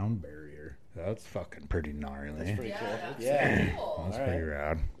the sound barrier. That's fucking pretty gnarly. That's pretty cool. That's Yeah. cool. That's All pretty right.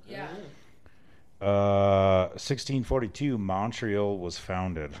 rad. Yeah. 1642, Montreal was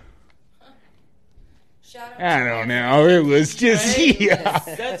founded. Shout out I to don't know. It was just yeah.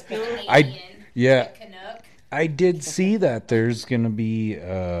 That's cool. Yeah. Canuck. I did see that there's going to be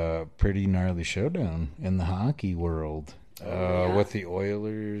a pretty gnarly showdown in the hockey world yeah. with the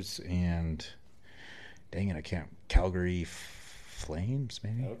Oilers and dang it, I can't. Calgary Flames,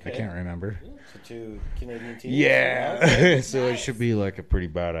 maybe. I Okay. can't remember. So 2 Canadian teams. Yeah, so it Nice. should be like a pretty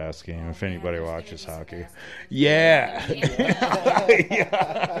badass game if Man, anybody there's gonna watches be some hockey. ass kicking. Yeah.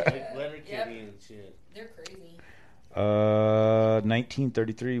 Yeah. Like Letterkenny and shit. They're crazy.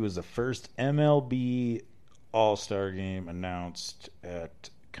 1933 was the first MLB All-Star game announced at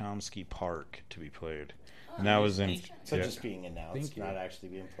Komsky Park to be played. And that was in So yeah, just being announced, Thank you. not actually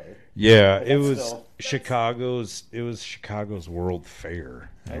being played. yeah, But it that's was still- Chicago's World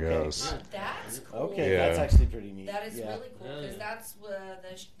Fair, I Okay. guess. That's cool. Okay, Yeah. that's actually pretty neat. That is yeah. really cool because that's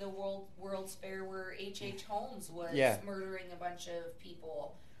the World's Fair where H.H. Holmes was Yeah. murdering a bunch of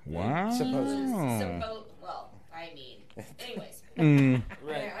people. Wow. Supposedly. Well, I mean, anyways. Mm.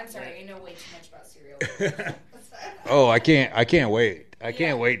 Right. I'm sorry, I know way too much about serial killers. Oh, I can't wait. I Yeah.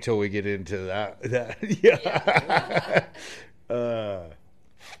 can't wait till we get into that. Yeah. Yeah.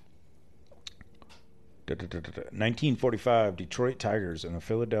 1945, Detroit Tigers and the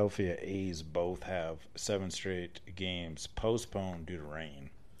Philadelphia A's both have 7 straight games postponed due to rain.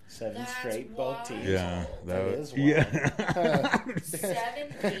 7 That's straight, both wild. teams. Yeah, That was is wild. yeah.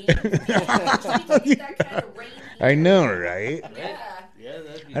 7 games. Get that kind of rain here. I know, right? Yeah. Yeah,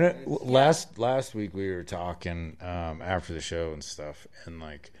 that'd be I don't, nice. last week we were talking after the show and stuff, and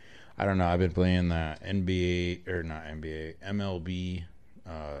like I don't know. I've been playing that NBA or not NBA MLB,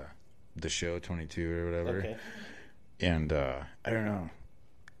 the show 22 or whatever, Okay. and I don't know.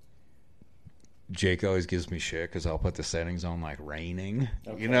 Jake always gives me shit because I'll put the settings on like raining,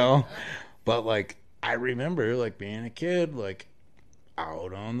 Okay. you know, but like I remember like being a kid, like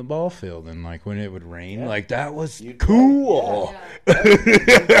out on the ball field and like when it would rain, Yeah. like that was You'd play, cool.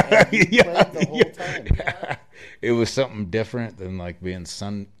 Yeah. You played the whole time. Yeah. It was something different than like being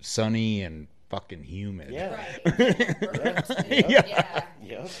sunny and fucking humid. Yeah. Right. Burnt. Yeah. Yeah.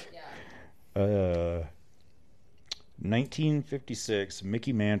 Yep. Yeah. 1956,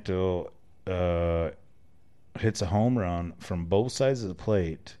 Mickey Mantle hits a home run from both sides of the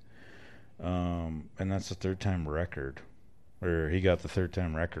plate, and that's the 3rd-time record. Or he got the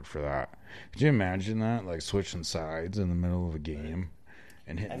 3rd-time record for that. Could you imagine that? Like switching sides in the middle of a game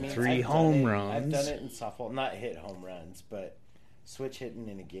and hitting I mean, 3 I've home done it, runs. I've done it in softball, not hit home runs, but switch hitting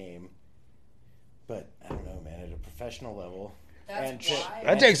in a game. But I don't know, man, at a professional level. That's to- wild.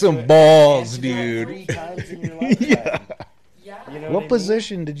 That and takes to some do it- balls, and to do it dude. 3 times in your lifetime. Yeah. You know What I mean?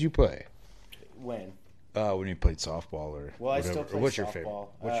 position did you play? When? When you played softball or Well, I whatever. still play What's softball. your favorite?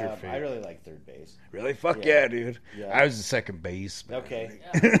 What's your favorite? I really like third base. Really? Fuck Yeah. yeah, dude. Yeah. I was the second base. Okay.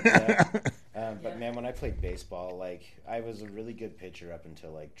 Yeah. But Yeah. man, when I played baseball, like I was a really good pitcher up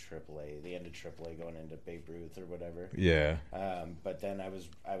until like AAA, the end of AAA, going into Babe Ruth or whatever. Yeah. But then I was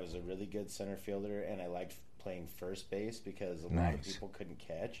a really good center fielder, and I liked playing first base because a lot of Nice. people couldn't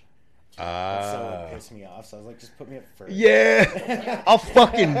catch. And so Ah. it pissed me off. So I was like, just put me up first. Yeah. I'll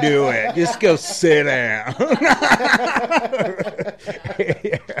fucking do it. Just go sit down.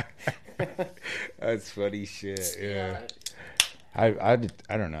 That's funny shit. Yeah. I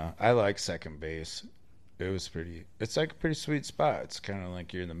don't know. I like second base. It was pretty. It's like a pretty sweet spot. It's kind of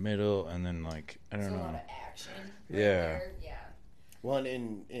like you're in the middle, and then like I There's don't a lot know. of action. Yeah. There. Yeah. Well,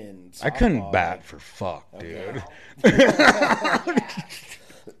 and in I couldn't softball, bat like, for fuck, Okay. dude.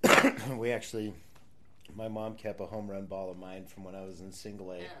 Yeah. we actually, my mom kept a home run ball of mine from when I was in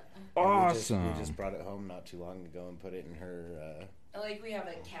single A. Yeah. And Awesome. We just brought it home not too long ago and put it in her. Like we have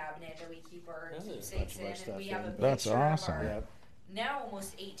a cabinet that we keep our Really? keepsakes Bunch of our in, stuff and we in. have a picture That's of awesome. our Yep. now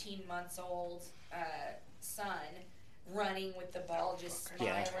almost 18 months old son running with the ball, just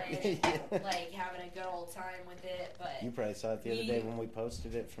Yeah. smiling, Yeah. like having a good old time with it. But You probably saw it the other day when we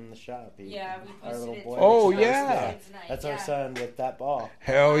posted it from the shop. yeah, we our posted little it. boy. to Oh, the yeah. kids night. That's yeah. our son with that ball.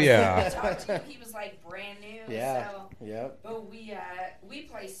 Hell I yeah. talked to him, he was like brand new. Yeah. So, Yep. but we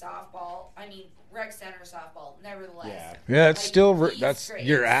play softball. I mean, rec center softball. Nevertheless, Yeah. Yeah, it's Like, still he's that's great.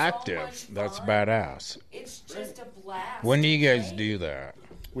 you're It's so active. much That's fun. badass. it's just a blast. When do you to guys play. do that?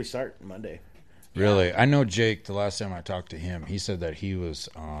 We start Monday. Really? I know Jake, the last time I talked to him, he said that he was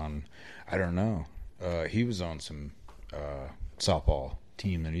on, I don't know, he was on some softball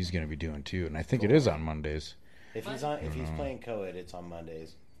team that he's going to be doing too. And I think it is on Mondays. If he's playing co-ed, it's on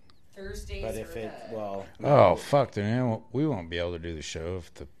Mondays. Thursdays But if or it the, Oh, fuck. Then we won't be able to do the show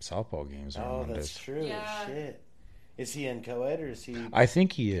if the softball games are on oh, that's Mondays. true. Yeah. Shit. Is he in co-ed or is he? I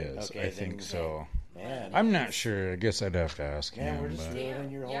think he is. Okay, I think then- so. Man, I'm not sure. I guess I'd have to ask man, we're him. just But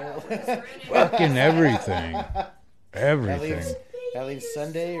ruining your yeah, whole. we're just ruining it. fucking everything. That Everything. leaves, that leaves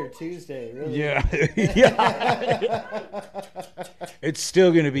Sunday or Tuesday, really. Yeah. Yeah. It's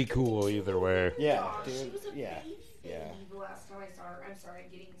still going to be cool either way. Yeah, Aw, she dude. was a Yeah. baby Yeah. the last time I saw her. I'm sorry,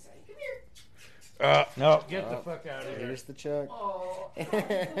 I'm getting excited. Come here. No, get the fuck out of here. Here's the Chuck. Oh, I'm sorry. I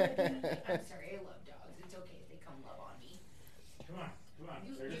love dogs. It's okay if they come love on me. Come on.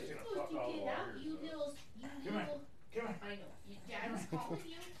 You, They're just you're gonna supposed fuck all to get over out, yours. you little. Come on. Come on. I know. Dad's calling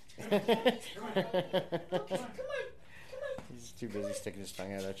you. Come on. Okay, come on. He's too busy sticking his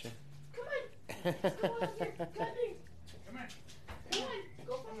tongue out at you. Come on. Go on here. Come here. Come on. Come on.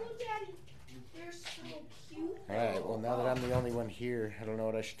 Go follow Daddy. They're so cute. All right. Well, now that I'm the only one here, I don't know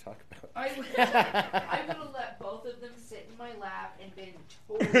what I should talk about. I would have let both of them sit in my lap and been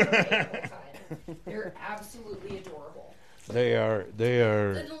totally okay the whole time. They're absolutely adorable. They are. And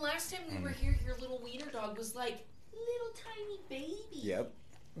the last time we were here, your little wiener dog was like little tiny baby. Yep.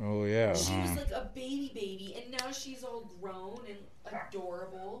 Oh yeah. She was like a baby, and now she's all grown and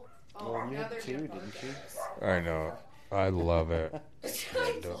adorable. Oh, Well, you now they're too, gonna didn't bark you? at us. I know. I love it. I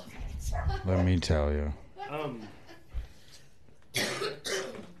love it. Let me tell you.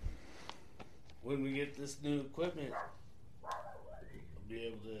 When we get this new equipment, I'll be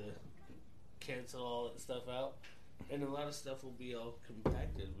able to cancel all that stuff out, and a lot of stuff will be all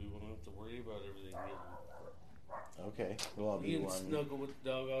compacted. We won't have to worry about everything getting. Okay. Well, I'll be You can one. snuggle with the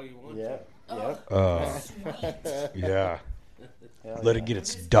dog all you want. Yep. Oh, Yep. sweet. Yeah. Hell Let yeah. it get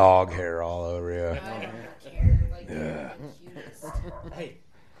its dog hair all over you. I don't care. Like, they're the cutest. Hey,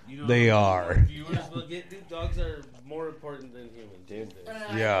 you know They our are. Viewers will get new dogs are more important than humans. Dude. these days.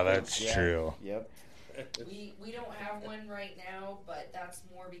 Yeah, that's Yeah. true. Yep. We don't have one right now, but that's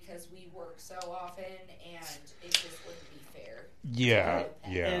more because we work so often, and it just wouldn't be fair. Yeah.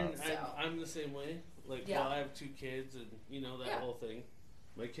 Yeah. And So. I'm the same way. Like, Yeah. well, I have 2 kids, and you know that Yeah. whole thing.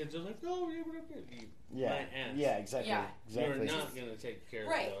 My kids are like, "Oh, yeah, what up?" You, Yeah. my ass. Yeah. Exactly. Yeah. Exactly. You're not gonna take care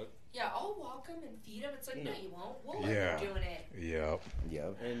Right. of the dog. Yeah, I'll walk them and feed them. It's like, no, No. you won't. We'll Yeah. let you doing it. Yep.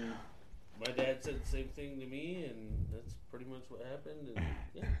 Yep. And my dad said the same thing to me, and that's pretty much what happened. And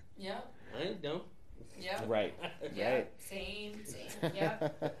yeah, Yep. I don't. Yep. Right. Yeah. Right. Same.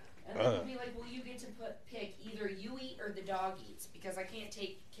 Yep. And then he'll be like, well, you get to pick either you eat or the dog eats because I can't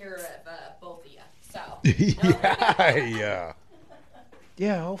take care of both of you. So. Yeah. Yeah.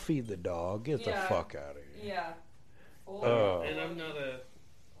 Yeah. I'll feed the dog. Get the Yeah. fuck out of here. Yeah. And I'm not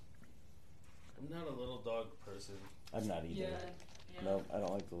a little dog person. I'm not either. Yeah. Yeah. Nope. I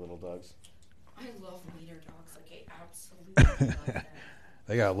don't like the little dogs. I love wiener dogs. Like, I absolutely love them.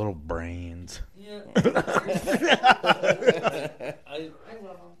 They got little brains. Yeah. I I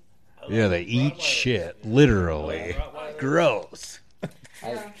love them. Yeah, they eat shit, literally. Gross.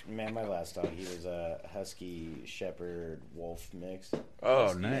 Man, my last dog, he was a husky shepherd wolf mix. Oh,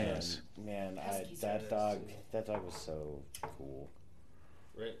 And, nice. man, Huskies that are dog, nice, too. that dog was so cool.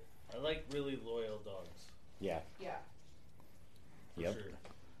 Right. I like really loyal dogs. Yeah. Yeah. For Yep. sure.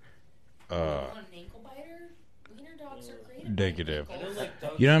 Want an ankle biter? Wiener dogs are great. at Negative. I don't like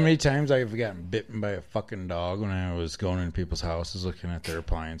dogs. You know how many times I've gotten bitten by a fucking dog when I was going into people's houses looking at their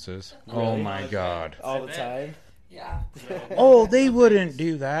appliances? Oh Really? my god. All the time. Yeah. Oh, they wouldn't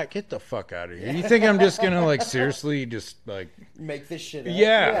do that. Get the fuck out of here. You think I'm just gonna like seriously just like Make this shit up.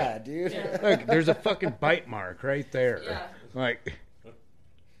 Yeah. Yeah, dude. Yeah. look, there's a fucking bite mark right there. Yeah. Like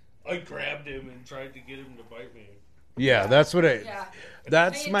I grabbed him and tried to get him to bite me. yeah, that's what I Yeah.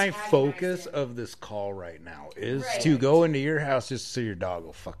 that's They my antagonize focus him. of this call right now is Right. to go into your house just so your dog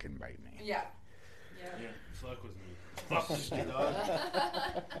will fucking bite me. Yeah. Yeah. Yeah, fuck with me. Fuck with me,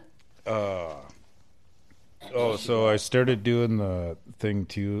 dog. Oh, so I started doing the thing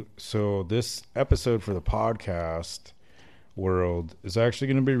too. So this episode for the podcast world is actually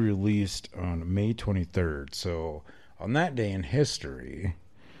going to be released on May 23rd. So on that day in history,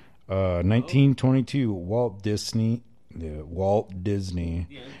 1922, Walt Disney Yeah,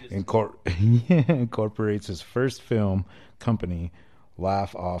 just incorporates his first film company,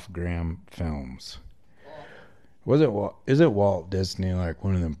 Laugh Off Graham Films. Is it Walt Disney, like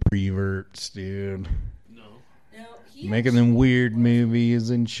one of them preverts, dude? no, No, he Making them actually weird was- movies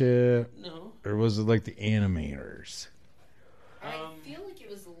and shit? no. Or was it like the animators? I feel like it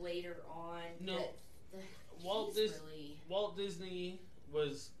was later on. No. That Walt he's Dis- really. Walt Disney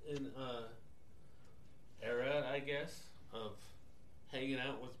was in era, I guess, of hanging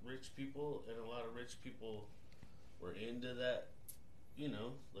out with rich people, and a lot of rich people were into that, you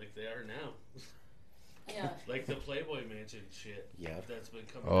know, like they are now. Yeah. Like the Playboy Mansion shit. Yep. That's been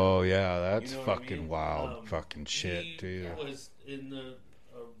coming. Oh yeah, that's You know what I fucking mean? wild fucking shit he too. was in the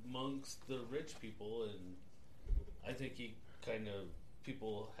amongst the rich people, and I think he kind of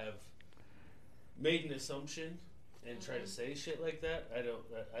people have made an assumption and try to say shit like that.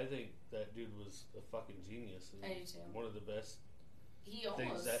 I think that dude was a fucking genius. And I do too. One of the best He things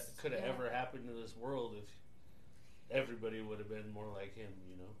almost. that could have yeah. ever happened to this world if everybody would have been more like him.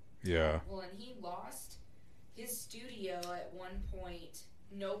 You know. Yeah. Well, and he lost his studio at one point.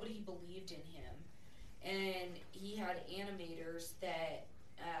 Nobody believed in him, and he had animators that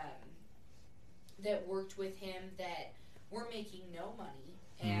that worked with him that were making no money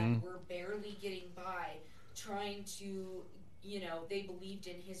and were barely getting by, trying to, they believed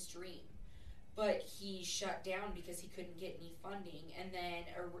in his dream. But he shut down because he couldn't get any funding, and then,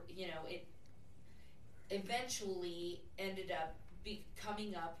 it eventually ended up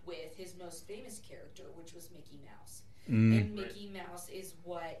coming up with his most famous character, which was Mickey Mouse. And Mickey Mouse is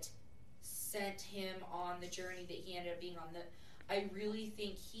what sent him on the journey that he ended up being on. I really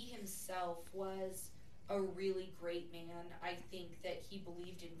think he himself was a really great man. I think that he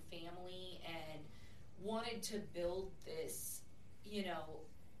believed in family and wanted to build this,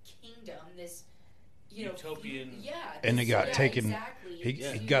 kingdom, this, utopian. And it got taken. Exactly.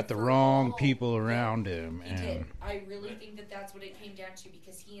 He got the wrong people around him, He did. and I really think that that's what it came down to,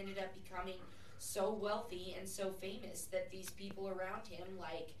 because he ended up becoming so wealthy and so famous that these people around him,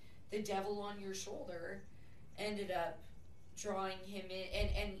 like the devil on your shoulder, ended up drawing him in,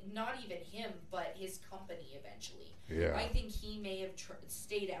 and not even him, but his company eventually. yeah, I think he may have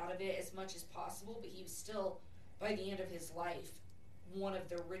stayed out of it as much as possible, but he was still, by the end of his life, one of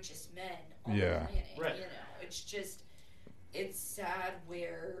the richest men on the planet. Right. It's just, it's sad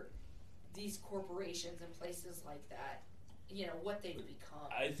where these corporations and places like that, what they've become.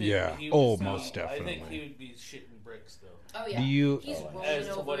 I think Yeah. he Oh, was, most I think definitely. he would be shitting bricks, though. Oh yeah. Do you- He's rolling As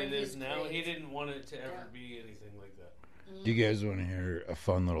to over what it in is his now, grave. he didn't want it to ever be anything like that. do you guys want to hear a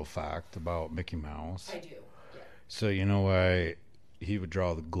fun little fact about Mickey Mouse? I do. Yeah. So you know why he would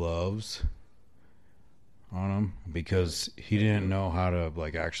draw the gloves on him? Because he didn't know how to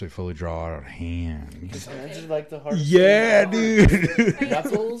actually fully draw out hands. Imagine like the hard. Yeah, dude.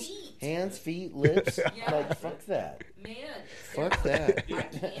 Knuckles, Feet. hands, feet, lips. Yeah. Like fuck that. Man. Fuck that. I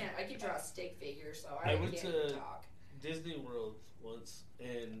can't. I can draw a stick figure, so I I can't went even to- talk. Disney World once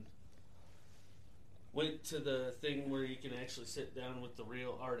and went to the thing where you can actually sit down with the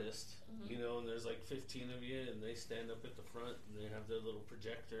real artist, and there's like 15 of you, and they stand up at the front and they have their little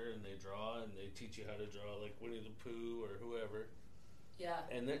projector and they draw and they teach you how to draw like Winnie the Pooh or whoever. Yeah.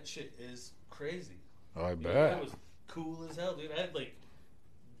 And that shit is crazy. I You know, bet. that was cool as hell, dude. I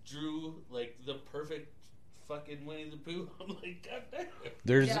drew the perfect fucking Winnie the Pooh. I'm like, God damn.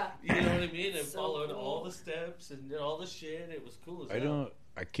 There's Yeah. You know what I mean? It So followed cool. all the steps and did all the shit. It was cool as hell.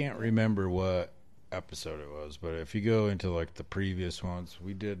 I can't remember what episode it was, but if you go into the previous ones,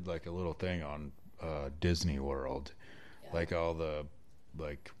 we did a little thing on Disney World, Yeah. all the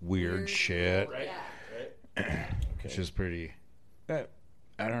weird shit, Right? Yeah. Right? which is pretty.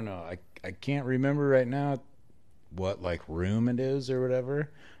 I don't know. I can't remember right now what room it is or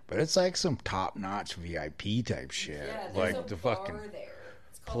whatever, but it's some top notch VIP type shit, Yeah, there's a the bar fucking there.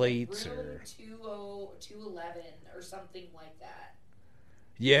 It's called plates room or 211 or something like that.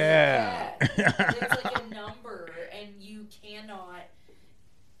 yeah. There's a number, and you cannot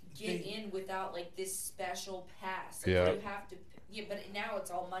get in without this special pass. Yeah. You have to. Yeah, but now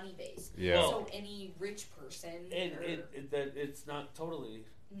it's all money based. Yeah. So any rich person, And or it's not totally,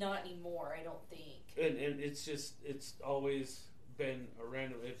 not anymore, I don't think. and it's always been a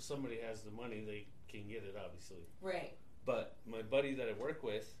random. If somebody has the money, they can get it, obviously. Right. But my buddy that I work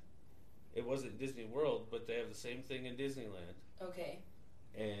with, it wasn't Disney World, but they have the same thing in Disneyland, Okay.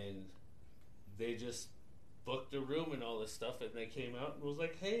 and they just booked a room and all this stuff, and they came out and was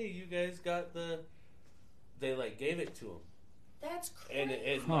like, "Hey, you guys got the." They gave it to them. That's crazy. And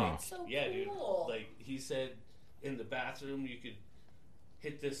That's so yeah, cool. dude. He said in the bathroom you could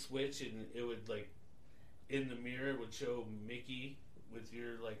hit this switch and it would in the mirror it would show Mickey with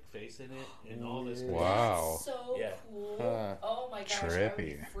your face in it and all this. Wow. That's so Yeah. cool. Huh. Oh my gosh,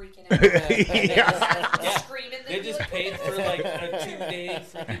 Trippy. I would be freaking out. Yeah. Screaming. They they'd be just like, paid for a 2-day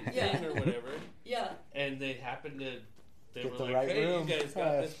freaking Yeah. thing or whatever, Yeah. and they happened to. They Get were the like, right "Hey, room. you guys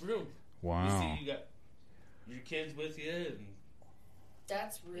got this room. Wow. You see, you got your kids with you, and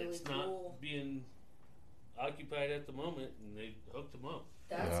That's really it's cool. not being occupied at the moment, and they hooked them up."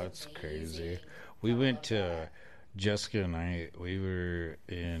 That's amazing. crazy. We I went love to that. Jessica and I. We were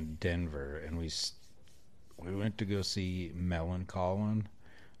in Denver, and we went to go see Melon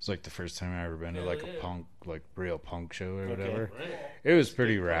It's the first time I ever been to Hell a yeah. punk, real punk show or whatever. Right. It was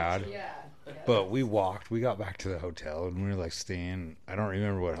pretty rad. Yeah. But we got back to the hotel, and we were staying. I don't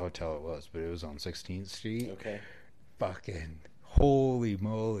remember what hotel it was, but it was on 16th Street. Okay. Fucking holy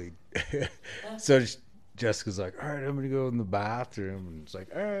moly! So Jessica's like, "All right, I'm gonna go in the bathroom," and it's all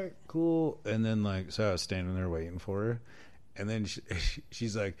right, cool. And then so I was standing there waiting for her, and then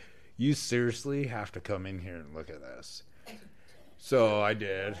she's like, "You seriously have to come in here and look at this." So I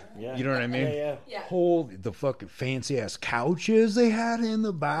did. Yeah. You know what I mean? Yeah, Yeah. Holy, the fucking fancy ass couches they had in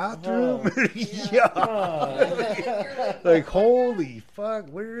the bathroom. Oh. Yeah. Like, holy fuck,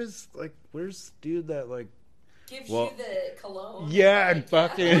 where's dude that like Gives Well, you the cologne. yeah, like, and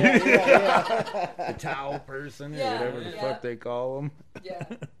fucking yeah. the towel person or Yeah, whatever the yeah. fuck they call them. Yeah.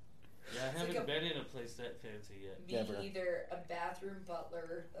 Yeah, I haven't been in a place that fancy yet. Me Never. either. A bathroom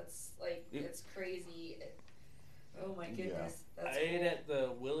butler. That's like, it's crazy. Oh my goodness. That's I ate cool. at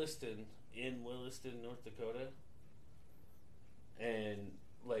the Williston in Williston, North Dakota, and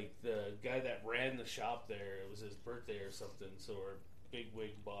like the guy that ran the shop there, it was his birthday or something. So our big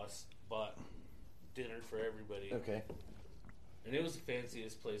wig boss bought dinner for everybody, Okay. and it was the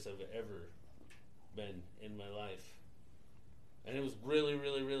fanciest place I've ever been in my life, and it was really,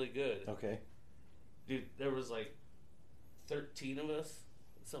 really, really good. Okay. Dude, there was like 13 of us,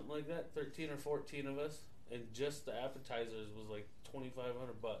 something like that, 13 or 14 of us, and just the appetizers was like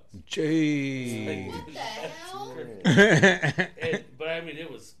 $2,500. Gee. Like, What the hell? But I mean,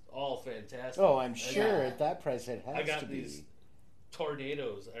 it was all fantastic. Oh, I'm And sure at that price it has I got to these be.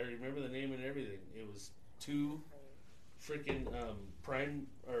 tornadoes. I remember the name and everything. It was 2 freaking prime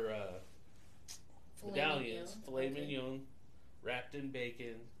or medallions, filet mignon, wrapped in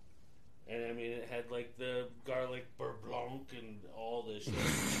bacon. And I mean, it had like the garlic beurre blanc and all this shit.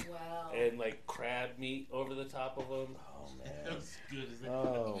 Wow. And like crab meat over the top of them. Oh It man. was good as that.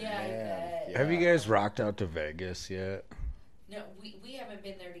 Oh Yeah, I man. bet. Have you guys rocked out to Vegas yet? No, we haven't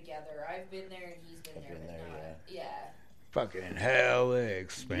been there together. I've been there and he's been I've there, been but there, not. Yeah. Fucking hell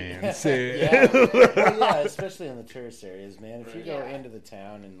expensive. Yeah. Well, yeah, especially in the tourist areas, man. If you go Yeah. into the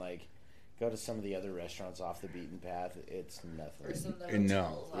town and like go to some of the other restaurants off the beaten path, it's Or nothing. some of the No.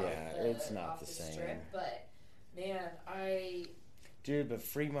 hotels off Yeah, the, it's not off the same. Strip, but man, I Dude, but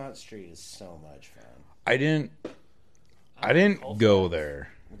Fremont Street is so much fun. I didn't go there.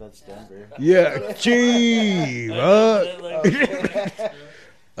 Well, that's Denver. Yeah, gee, what?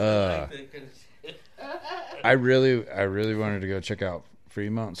 I really wanted to go check out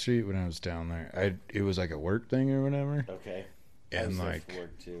Fremont Street when I was down there. It was like a work thing or whatever, Okay. I and was there like, for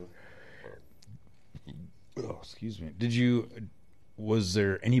work too. oh, excuse me. Was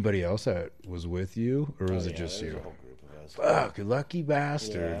there anybody else that was with you, or was Oh, it yeah, just there was you? a whole group of us. Fuck, lucky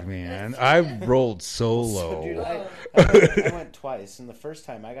bastard, Yeah. man. I rolled solo. So, dude, I went twice, and the first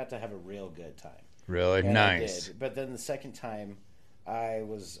time I got to have a real good time. Really And I nice. did. But then the second time, I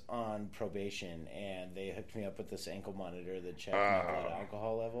was on probation, and they hooked me up with this ankle monitor that checked my blood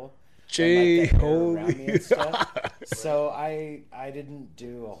alcohol level. Gee, And, like, the air around me holy. and stuff. So I didn't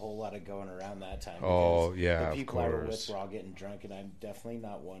do a whole lot of going around that time. Oh, because yeah, the of people I were with course. were all getting drunk, and I'm definitely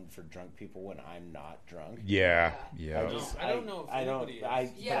not one for drunk people when I'm not drunk. Yeah, I yeah. just I don't know if I don't anybody I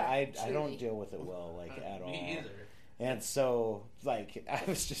is. Yeah, but I don't truly. deal with it well like at all. Me either. And so like I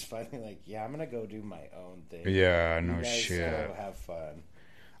was just finally like, yeah, I'm gonna go do my own thing. Yeah, You no guys shit. Go have fun.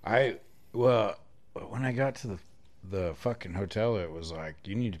 Well, when I got to the fucking hotel, it was like,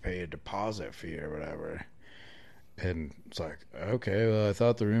 you need to pay a deposit fee or whatever. And it's like, okay, well, I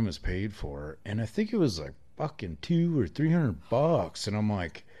thought the room was paid for, and I think it was like fucking $200 or $300, and I'm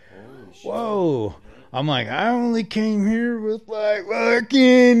like, Holy shit. whoa. I'm like, I only came here with like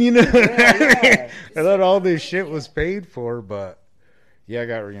fucking, you know. Yeah. I thought all this shit was paid for, but yeah, I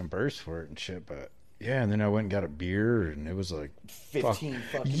got reimbursed for it and shit. But yeah, and then I went and got a beer, and it was like, 15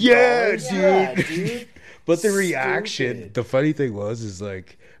 fucking yeah, dollars? dude. Yeah, dude. but the reaction, Stupid. the funny thing is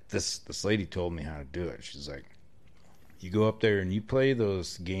like this lady told me how to do it. She's like, you go up there and you play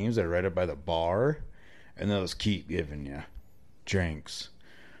those games that are right up by the bar, and those keep giving you drinks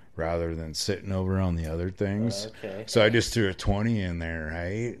rather than sitting over on the other things. Okay. So I just threw a 20 in there,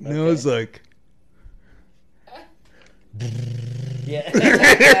 right? And it was like, Yeah.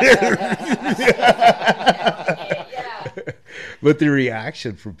 yeah. but the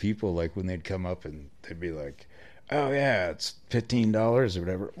reaction from people, like when they'd come up and they'd be like, oh yeah, it's $15 or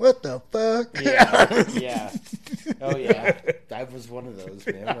whatever. What the fuck? Yeah, yeah. Oh yeah, I was one of those,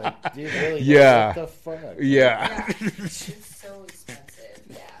 man. Like, dude, really? Yeah. What the fuck? Yeah. Yeah. It's so expensive.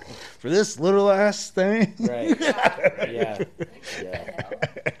 Yeah. For this little ass thing. Right. Yeah. Yeah. What the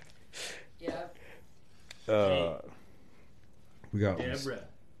Yeah. hell? Yep. We got Deborah.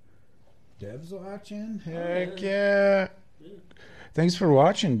 Deb's watching. Heck yeah. Thanks for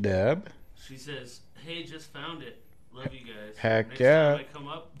watching, Deb. She says, "Hey, just found it. Love you guys. Heck Next yeah. time I come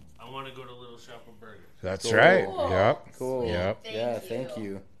up, I want to go to Little Shop of Burgers." That's Cool. right. Cool. Yep. Cool. Yep. Yeah. Thank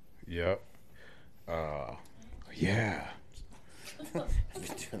you. Yep. Yeah. I've been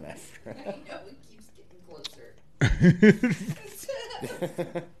doing that for. I know it keeps getting closer.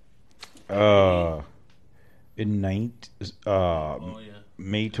 in Oh yeah.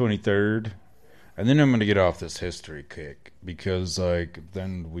 May 23rd. And then I'm going to get off this history kick because, like,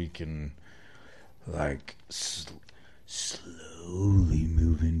 then we can, like, slowly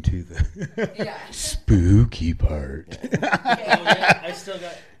move into the Yeah. spooky part. Oh yeah. I still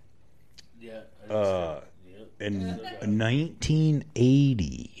got. Yeah. Yep. In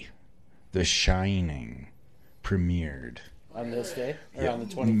 1980, The Shining premiered. On this day? Or on the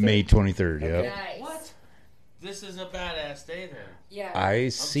 23rd? May 23rd, yep. Nice. What? This is a badass day then. Yeah. I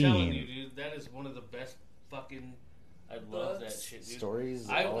I'm telling you, seen. dude, that is one of the best fucking. I love that Books. shit, dude. Stories.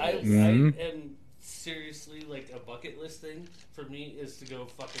 I all I this. Mhm. am seriously like a bucket list thing for me is to go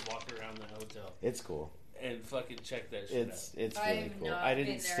fucking walk around the hotel It's cool. and fucking check that shit It's I really have cool. not I been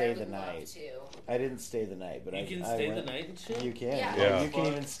didn't there. stay I the would love night. to. I didn't stay the night, but out. I You can I stay went, the night and shit. You can. Yeah. Yeah. You can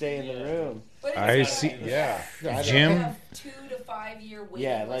even stay in the Yeah. room. But it's I like, see. Yeah. I don't- Jim. You have 2 to 5 year waiting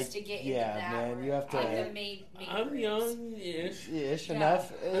Yeah, list like- to get yeah, into that man, room. you have to- I'm the maid I'm rooms. young-ish. Ish Yeah.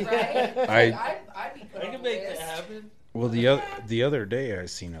 enough. Right? I'd be put I on can the make that list. happen. Well, the other day I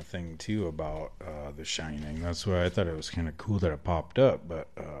seen a thing too about The Shining. That's why I thought it was kind of cool that it popped up. But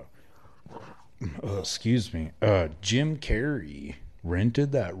excuse me, Jim Carrey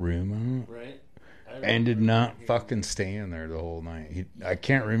rented that room out Right? I and did remember not hearing fucking stay in there the whole night. I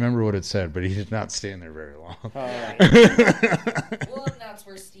can't remember what it said, but he did not stay in there very long. Well, and that's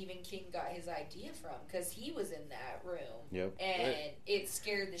where Stephen King got his idea from, because he was in that room. Yep. And it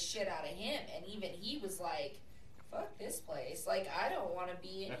scared the shit out of him. And even he was like, fuck this place. Like, I don't want to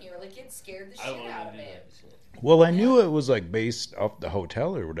be in here. Like, it scared the I shit wanted out to of do him. that shit. Well, I knew it was like based off the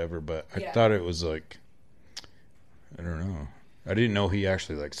hotel or whatever, but I Yeah. thought it was like, I don't know. I didn't know he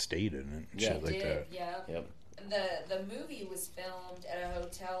actually like stayed in it and Yeah. shit like Did, that. yeah. Yep. The movie was filmed at a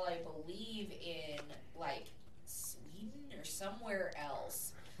hotel, I believe, in, like, Sweden or somewhere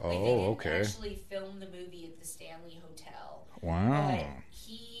else. Like, they Oh, didn't okay. actually film the movie at the Stanley Hotel. Wow. But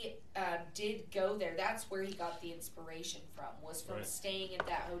he did go there. That's where he got the inspiration from, was from Right. staying at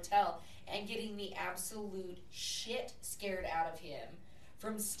that hotel and getting the absolute shit scared out of him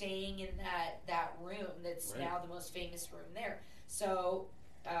from staying in that room that's Right. now the most famous room there. So,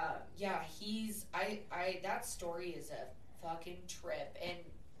 yeah, that story is a fucking trip. And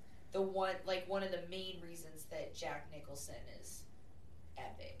one of the main reasons that Jack Nicholson is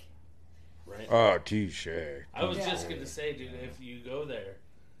epic. Right? Oh, touche. I was Yeah. just gonna say, dude, if you go there,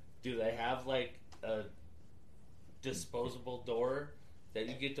 do they have like a disposable door that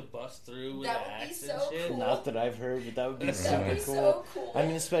you get to bust through with That an would be axe so and shit? cool. Not that I've heard, but that would be That super That'd be cool. so cool. I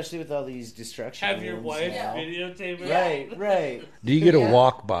mean, especially with all these destruction Have your rooms wife now. videotape it? Yeah. Right, right. Do you get to Yeah.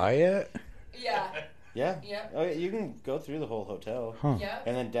 walk by it? Yeah, Yeah. yeah, Oh, yeah, you can go through the whole hotel. Huh. yeah.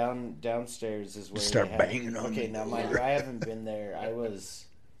 And then downstairs is where Start they have, banging on Okay, it. now mind you, I haven't been there. I was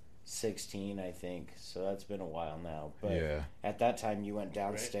 16, I think, so that's been a while now. But Yeah. at that time, you went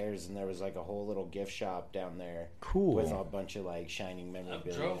downstairs and there was like a whole little gift shop down there Cool. with a bunch of like Shining I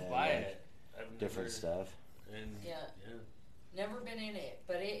memorabilia, drove by and, it. I've different never- stuff. And, Yeah. yeah. Never been in it,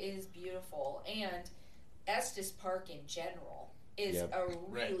 but it is beautiful. And Estes Park in general is Yep. a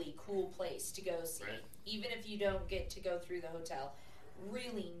really cool place to go see. Right. Even if you don't get to go through the hotel,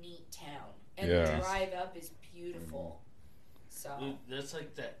 really neat town. And Yeah. the drive up is beautiful. So, Dude, that's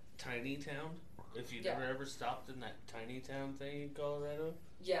like that tiny town. If you Yeah. never ever stopped in that tiny town thing in Colorado,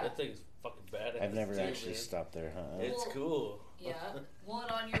 yeah. that thing's fucking badass. I've never too, actually man. stopped there, huh? It's Well, cool. Yeah. Well,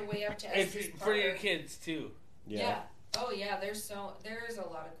 and on your way up to And Estes Park. for your kids too. Yeah. Oh yeah, there's a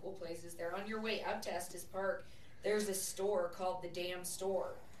lot of cool places there. On your way up to Estes Park, there's a store called the Damn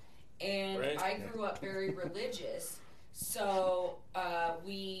Store. And Right. I grew up very religious. So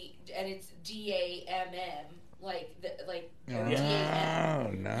it's DAMM, like DAM. Oh,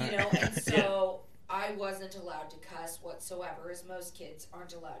 nice. You know, and so I wasn't allowed to cuss whatsoever, as most kids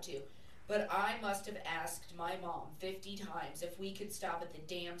aren't allowed to. But I must have asked my mom 50 times if we could stop at the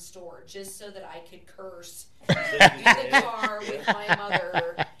damn store just so that I could curse in the car with my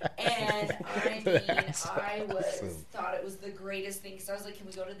mother. And I mean, That's I awesome. thought it was the greatest thing, because I was like, can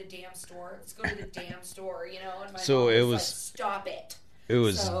we go to the damn store? Let's go to the damn store, you know? And my So mom it was was- like, stop it. It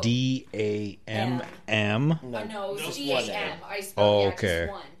was So- DAMM. No, it's No, DAM. I Oh, spelled okay.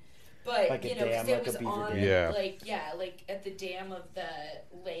 just one. But, Like a you know, because dam, it like a was beaver on, dam. Yeah. like at the dam of the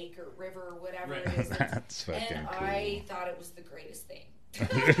lake or river or whatever Right. it is. That's fucking And cool. I thought it was the greatest thing. To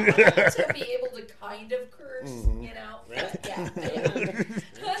be able to kind of curse, Mhm. you know? Right. Yeah.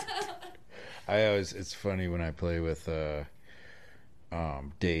 It's funny when I play with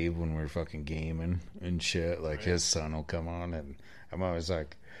Dave when we're fucking gaming and shit. Like Right. his son will come on and I'm always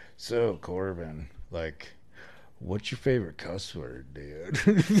like, so Corbin, like, what's your favorite cuss word, dude?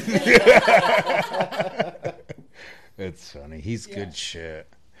 It's funny. He's Yeah. good shit.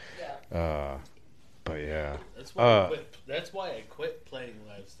 Yeah. But yeah. That's why I quit playing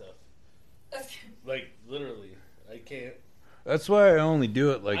live stuff. Like literally, I can't. That's why I only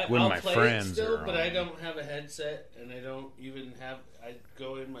do it like when I'll my play friends it still, are but on. I don't have a headset, and I don't even have. I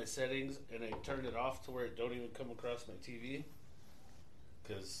go in my settings and I turn it off to where it don't even come across my TV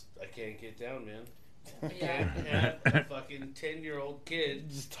because I can't get down, man. Yeah. Can't have a fucking 10-year-old kid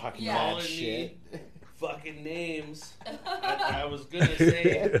Just talking Yeah. mad calling shit. me fucking names. I was gonna say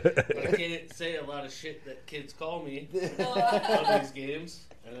it, but I can't say a lot of shit that kids call me on these games,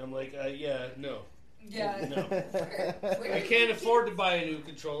 and I'm like, yeah, no. Yeah. No. Where I did can't you afford to buy a new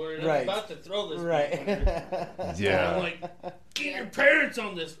controller, and Right. I'm about to throw this. Right. motherfucker. Yeah. I'm like, get your parents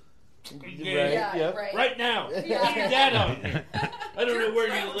on this Right. game Yeah, Yep. right. right now. Yeah. Get your dad on here. I don't know where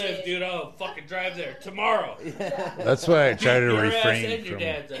you grounded. live, dude. I'll fucking drive there tomorrow. That's why I try to Your ass refrain and your from.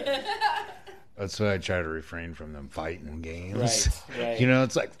 dad's ass. That's why I try to refrain from them fighting games. Right. You know,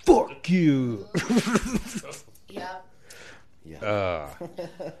 it's like fuck you. Yeah. Yeah.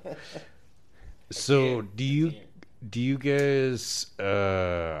 So do you guys?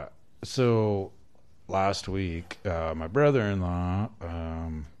 So last week, my brother-in-law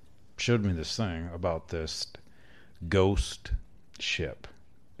showed me this thing about this ghost ship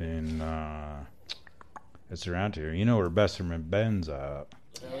in it's around here. You know where Besserman Ben's at.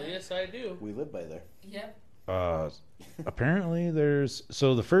 Hell yes, I do. We live by there. Yep. Apparently there's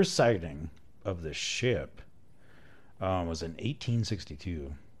the first sighting of this ship was in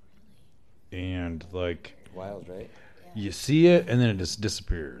 1862, and like Wild, right? you see it and then it just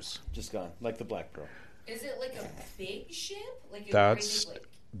disappears. Just gone. Like the Black Pearl. Is it like a big ship? Like a That's crazy, like,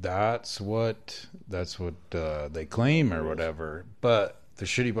 that's what they claim or whatever. But the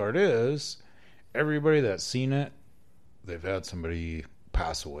shitty part is, everybody that's seen it, they've had somebody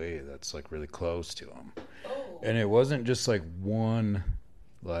pass away that's like really close to them. oh, And it wasn't just like one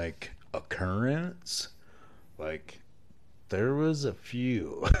like occurrence. Like there was a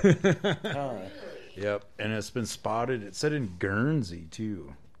few. Oh, really? Yep, and it's been spotted. It said in Guernsey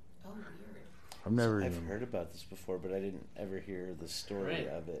too. Oh, weird. I've never I've even. heard about this before, but I didn't ever hear the story Right.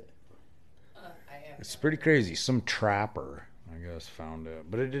 of it. I have. It's pretty crazy. Some trapper, I guess, found it,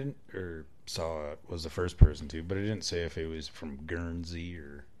 but it didn't, or saw it. Was the first person to, but it didn't say if it was from Guernsey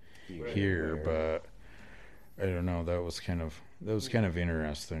or Right. here. Where- But I don't know. That was kind of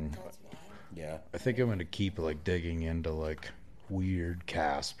interesting. That's wild. Yeah. I think I'm gonna keep like digging into like weird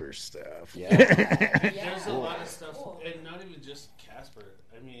Casper stuff. Yeah. Yeah. There's a lot of stuff, Cool. and not even just Casper.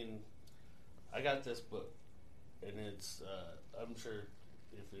 I mean, I got this book, and it's, I'm sure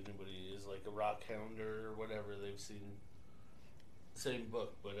if anybody is like a rock hounder or whatever, they've seen the same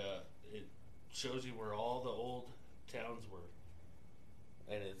book, but it shows you where all the old towns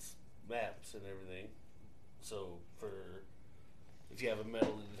were, and it's maps and everything. So if you have a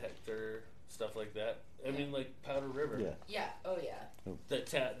metal detector, stuff like that. I mean, like Powder River. Yeah. Yeah. Oh, yeah.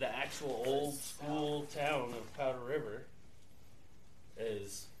 The actual old school town of Powder River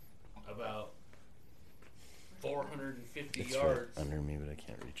is about 450 It's right yards under me, but I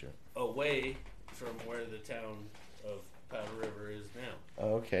can't reach it. away from where the town of Powder River is now.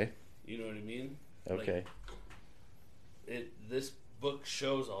 Oh, okay. You know what I mean? Okay. This book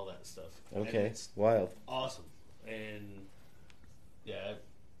shows all that stuff. And Okay. it's Wild. awesome. And yeah,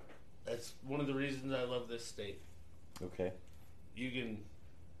 that's one of the reasons I love this state. Okay. You can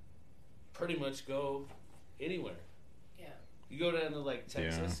pretty much go anywhere. Yeah. You go down to like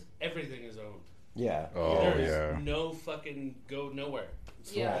Texas, everything is owned. Yeah. Oh, There is yeah. no fucking go nowhere.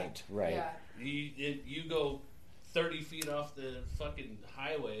 Yeah. Right. Right. Yeah. You go 30 feet off the fucking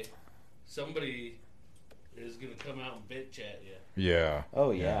highway, somebody is gonna come out and bitch at you. Yeah.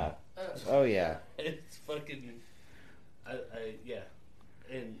 Oh yeah. Oh yeah. It's fucking, yeah.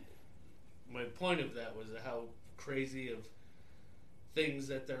 And my point of that was how crazy of things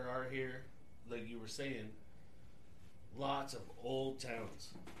that there are here, like you were saying. Lots of old towns,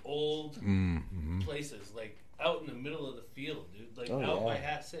 old Mm-hmm. places, like out in the middle of the field, dude. Like Oh, out yeah. by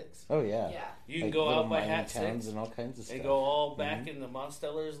Hat 6. Oh yeah. Yeah. You can Like go little out by mining Hat towns 6 and all kinds of stuff. and go all back in the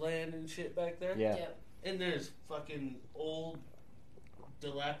Monstellers land and shit back there. Yeah. Yep. And there's fucking old,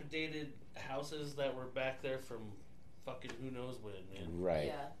 dilapidated houses that were back there from fucking who knows when, man. Right.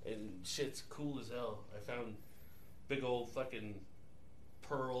 Yeah. And shit's cool as hell. I found big old fucking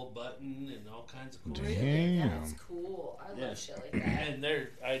pearl button and all kinds of cool shit. Really? Damn. That's cool. I Yeah. love shit like that. And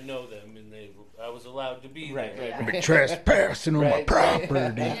I know them, and I was allowed to be Right. there. Right. Yeah. Trespassing on my Right, right.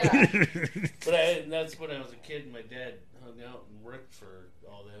 property. Yeah. But and that's when I was a kid. And my dad hung out and worked for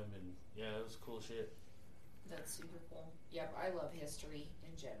all them, and yeah, it was cool shit. That's super cool. Yep. I love history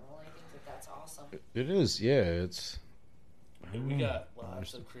in general. I think that's awesome. It is, yeah. It's And we got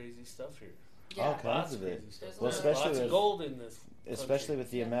lots of crazy stuff here. Yeah. All kinds Lots of of it. crazy stuff. Well, There's especially lots of with- gold in this. Especially country.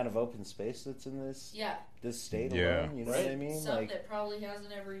 with the amount of open space that's in this Yeah. state Yeah. alone. You know Right. what I mean? Some Like, that probably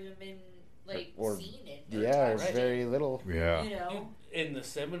hasn't ever even been like Or- seen it. yeah, or touched very little. Yeah. You know. In the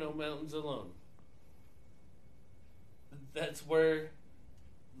Seminole Mountains alone. That's where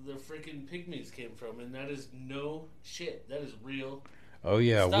the freaking pygmies came from, and that is no shit. That is real. Oh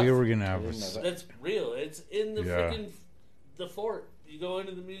yeah, Stuff. we were gonna have I didn't know that. That's real. It's in the Yeah. freaking the fort. You go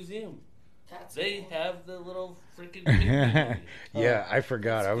into the museum. That's They cool. have the little freaking pygmy. Yeah, I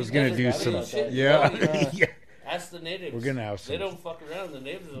forgot. I was You gonna guys do are some. about that. Yeah, yeah. Ask the natives. We're gonna have They some- don't fuck around. The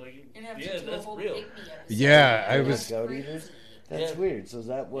natives are like, You're gonna have yeah, to do a that's whole real. pygmy episode. Yeah, I That's was- Goat crazy. eaters? That's Yeah. weird. So is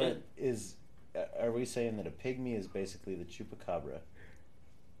that what is? Are we saying that a pygmy is basically the chupacabra?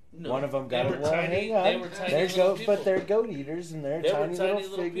 No, One of them they got were it. Well, tiny. hang on. They were tiny They're little goat, people. but they're goat eaters, and they're They were tiny, tiny little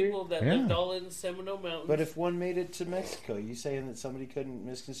little figure. people that Yeah. lived all in the Seminole Mountains. But if one made it to Mexico, you saying that somebody couldn't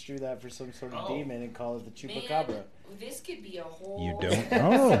misconstrue that for some sort of Oh. demon and call it the Man, chupacabra? this could be a whole. You don't episode,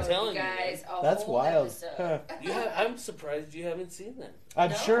 know. I'm telling you, guys. A That's whole wild. episode. Huh. I'm surprised you haven't seen that.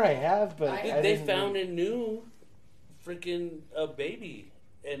 I'm No. sure I have, but I- Dude, I they didn't found a new freaking a baby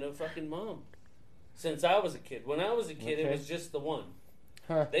and a fucking mom. Since I was a kid. When I was a kid, it Okay. was just the one.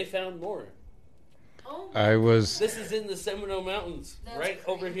 Huh. They found more. Oh my I was. This is in the Seminole Mountains, That's right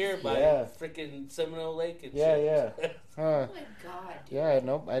over here by Yeah. freaking Seminole Lake and Yeah, shit. Huh. Oh my god, dude. Yeah,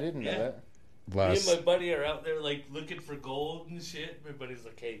 nope, I didn't know Yeah. that. Me and Last. my buddy are out there like looking for gold and shit. My buddy's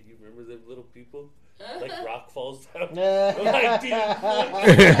like, "Hey, you remember them little people? Like rock falls down." I'm like, "Dude,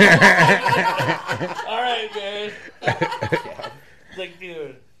 all right, man." It's like,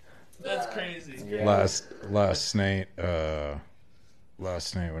 dude, that's crazy. Yeah. last night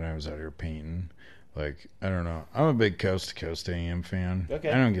when I was out here painting, like, I don't know, I'm a big Coast to Coast AM fan. Okay.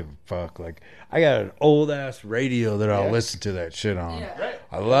 I don't give a fuck. Like, I got an old ass radio that I'll Yeah. listen to that shit on. Yeah. Right?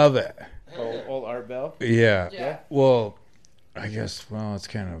 I love it. Old Art Bell. Yeah. Yeah. Well, I guess it's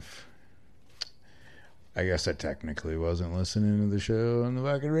kind of, I guess I technically wasn't listening to the show on the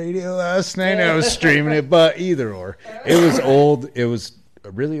fucking radio last night. I was streaming it, but either or. It was old. It was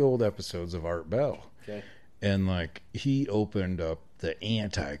really old episodes of Art Bell. Okay. And, like, he opened up the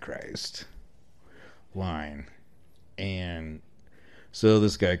Antichrist line. And so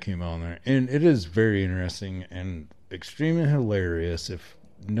this guy came on there. And it is very interesting and extremely hilarious if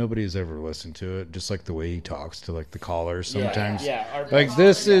nobody's ever listened to it. Just like the way he talks to, like, the callers sometimes. Yeah, Art Bell. Like,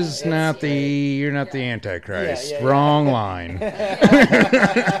 this Yeah, is it's not great. you're not the Yeah. Antichrist. Yeah, yeah, Wrong line.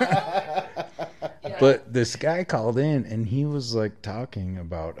 Yeah. But this guy called in and he was like talking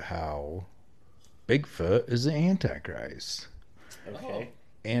about how Bigfoot is the Antichrist Okay.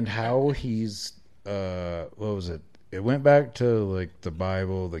 and how he's what was it? It went back to like the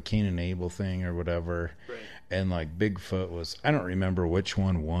Bible, the Cain and Abel thing or whatever. Right. And like Bigfoot was, I don't remember which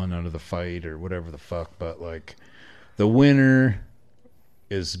one won out of the fight or whatever the fuck, but like the winner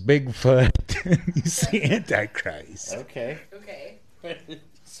is Bigfoot. He's the Antichrist. Okay. Okay.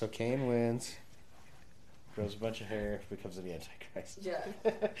 So Cain wins, grows a bunch of hair, becomes an Antichrist. Yeah.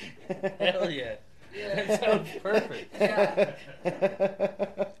 Hell yeah. Yeah. That sounds perfect. Yeah.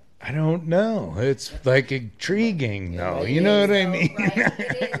 I don't know. It's like intriguing, though. It You know is, what I So, mean? right,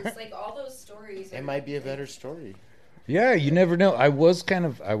 it is. Like all those stories. It might be a better story. Yeah, you never know. I was kind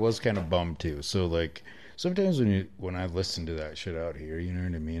of bummed too. So like sometimes when I listen to that shit out here, you know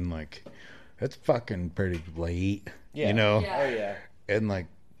what I mean? Like that's fucking pretty late. Yeah. You know? Yeah. Oh yeah. And like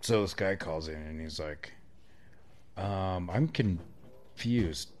so this guy calls in and he's like, I'm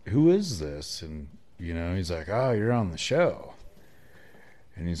confused. Who is this? And you know, he's like, "Oh, you're on the show."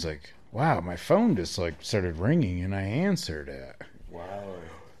 And he's like, "Wow, my phone just like started ringing and I answered it." Wow.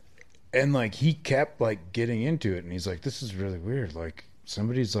 And like he kept like getting into it and he's like, "This is really weird. Like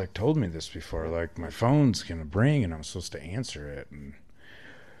somebody's like told me this before. Like my phone's gonna ring and I'm supposed to answer it." And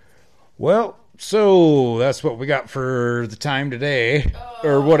well, so that's what we got for the time today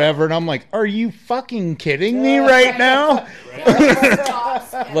or whatever. And I'm like, "Are you fucking kidding me right now?" Yeah,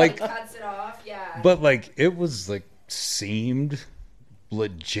 stops and, Like- cuts it off. Yeah. But like it was like seemed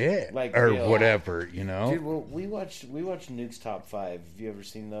legit Like or real. whatever, you know? Dude, well, we watched Nuke's Top 5. Have you ever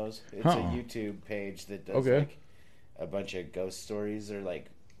seen those? It's Huh. a YouTube page that does Okay. like a bunch of ghost stories or like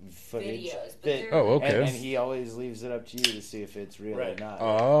footage. Videos, but that- they're- Oh, okay. And he always leaves it up to you to see if it's real Right. or not.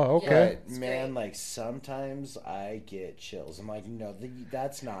 Oh, okay. But It's man, great. like sometimes I get chills. I'm like, no,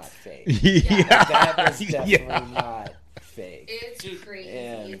 that's not fake. Yeah. That was definitely Yeah. not fake. It's Dude, crazy.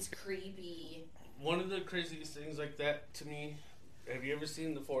 and- It's creepy. One of the craziest things like that to me. Have you ever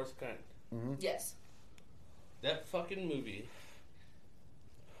seen The Fourth Kind? Yes. That fucking movie,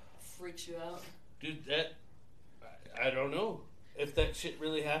 Freaks you out. dude. That I don't know if that shit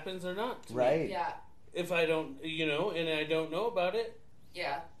really happens or not. to me. Right. Yeah. If I don't, and I don't know about it,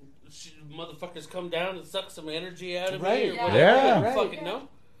 Yeah. motherfuckers come down and suck some energy out of Right. me or Yeah. whatever. Yeah. I don't Right. fucking know.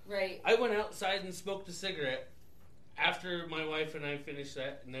 Right. I went outside and smoked a cigarette after my wife and I finished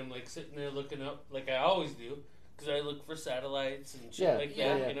that, and I'm like sitting there looking up like I always do because I look for satellites and shit Yeah. like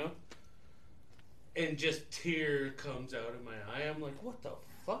Yeah. that, And just tear comes out of my eye. I'm like, what the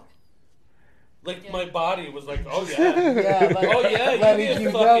fuck? Like Yeah. my body was like, oh yeah, Yeah, like, oh yeah, letting you you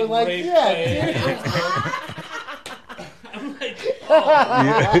get know, fucking like, raped yeah, by aliens, bro. I'm like,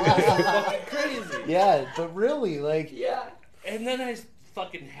 oh, this is fucking crazy. Yeah, but really, like, Yeah. And then I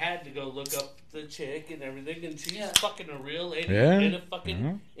fucking had to go look up the chick and everything, and she's Yeah. fucking a real lady Yeah. in a fucking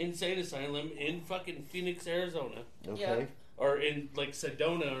Mhm. insane asylum in fucking Phoenix, Arizona. okay. Or in, like,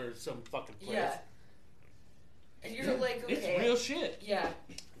 Sedona or some fucking place. Yeah. And you're like, okay. It's real shit. Yeah.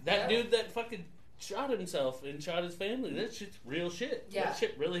 That Yeah. dude that fucking shot himself and shot his family, that shit's real shit. Yeah. That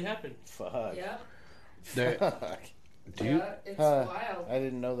shit really happened. Fuck. Yeah. That- Fuck. do you, Yeah. It's Huh. wild. I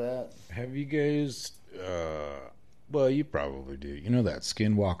didn't know that. have you guys? Well, you probably do. You know that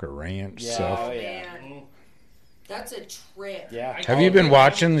Skinwalker Ranch Yeah. stuff. Oh, yeah. Man. Mm. That's a trip. Yeah. Have you been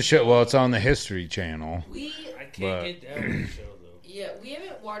watching the show? Well, it's on the History Channel. We I can't But- get down with the show, though. Yeah, we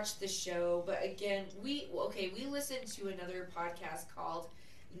haven't watched the show, but again, we listened to another podcast called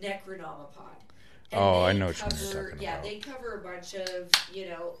Necronomipod. Oh, they I know which one you're cover- talking yeah, about. they cover a bunch of,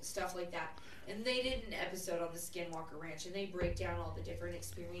 stuff like that. And they did an episode on the Skinwalker Ranch, and they break down all the different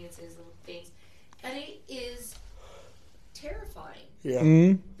experiences and things. And it is terrifying. Yeah.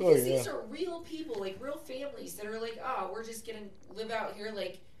 Mm? Because these are real people, like real families that are like, we're just gonna live out here,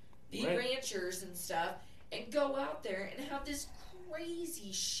 like be Right. ranchers and stuff, and go out there and have this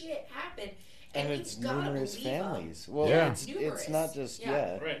crazy shit happen. And you it's gotta numerous believe 'em. families. Well, Yeah. it's Numerous. not just, Yeah.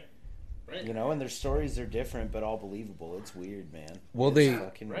 yeah. Right. Right. And their stories are different, but all believable. It's weird, man. Well, it's they-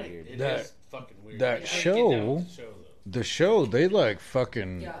 fucking Right. weird. It That- is fucking weird. that I can't get show- down with the show, though. The show, they like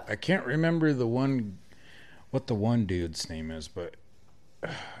fucking. Yeah. I can't remember what the one dude's name is, but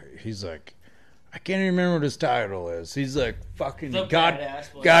he's like, I can't even remember what his title is. He's like fucking The god,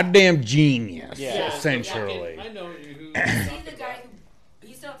 badass one. goddamn genius, Yeah. essentially. I know who Is you're he talking the guy about.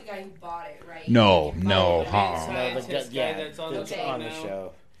 he's not the guy who bought it, right? No, Like, he no, bought it. huh? No, No, the Scientist guy, guy that's on that's the show on the now.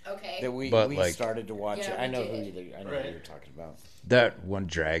 show. Okay. That we But, we like- started to watch Yeah, it. I we know did. who Right. you're talking about. That one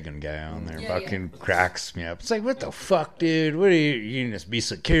dragon guy on there Yeah, fucking cracks me up. It's like, what the fuck, dude? What are you gonna be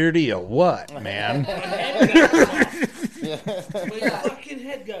security or what, man? My fucking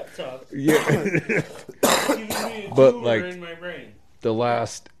head got tough. Yeah. Giving me a But, tumor like- in my brain. the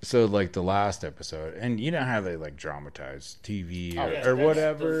last episode, and you know how they like dramatize TV Oh, or, yeah, or that's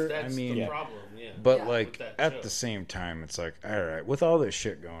whatever. that's I mean, the problem. Yeah. but Yeah. like With that at show. the same time, it's like, all right, with all this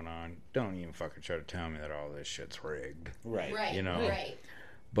shit going on, don't even fucking try to tell me that all this shit's rigged. Right. Right. you know. Right.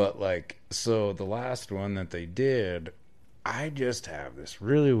 But like, so the last one that they did, I just have this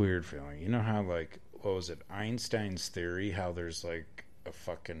really weird feeling. You know how like, what was it, Einstein's theory? How there's like a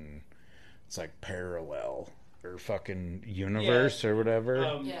fucking, it's like parallel or fucking universe or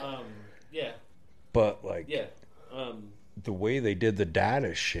whatever. Yeah. Yeah. But like, Yeah. the way they did the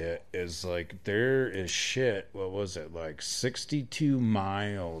data shit is like there is shit. What was it, like 62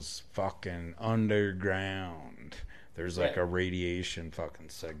 miles fucking underground? There's like Right. a radiation fucking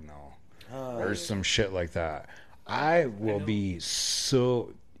signal Oh, or some shit like that. I will know. be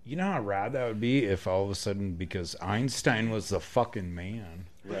so. You know how rad that would be if all of a sudden, because Einstein was the fucking man,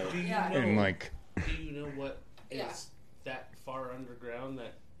 right. Do you Yeah. know? and like, Do you know what is Yeah. that far underground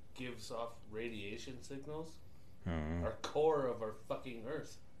that gives off radiation signals? uh, Our core of our fucking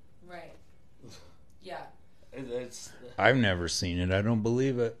Earth. Right. Yeah. It's I've never seen it. I don't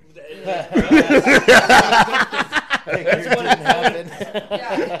believe it. That's what it happened.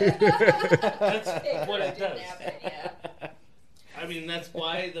 Yeah. what it Didn't does. happen, yeah. I mean, that's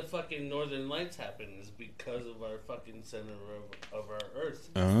why the fucking Northern Lights happen, is because of our fucking center of our Earth.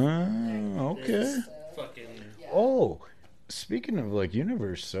 Okay. It's fucking. Yeah. Oh, speaking of like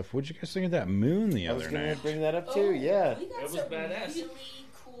universe stuff, what'd you guys think of that moon the I was other going night? to bring that up too. Yeah. We got It was some badass. really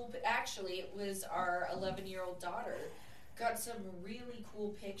cool. Actually, it was our 11-year-old daughter. Got some really cool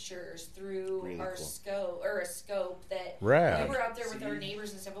pictures through Really our cool. scope that Rad. we were out there with our See?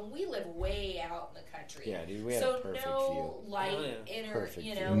 neighbors and stuff, and we live way out in the country. Yeah, dude, we had so a perfect no view. light Oh, yeah. Perfect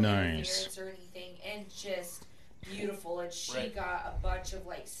view. Nice. interference or anything, and just beautiful. And she Right. got a bunch of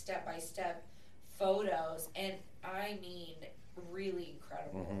like step-by-step photos, and I mean, really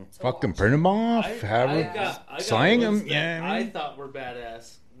incredible. to Fucking watch. print them off. Have I it. got slang ones 'em, that yeah, I I mean. thought were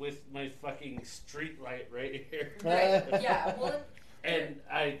badass with my fucking street light right here. Right? Yeah. Well, And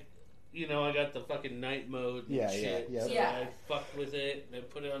I got the fucking fucking night mode and Yeah, shit. yeah, So yeah. I fucked with it and I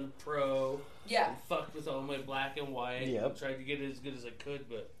put it on pro. Yeah. And fucked with all my black and white. Yep. And tried to get it as good as I could,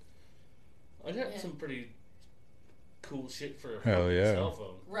 but I got Yeah. some pretty cool shit for a Hell fucking yeah. cell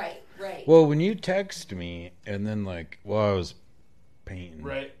phone. Right. Well, when you text me and then like, well, I was painting,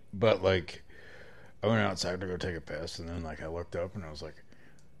 Right. but like, I went outside to go take a piss, and then like I looked up and I was like,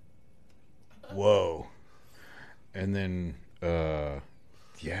 whoa, and then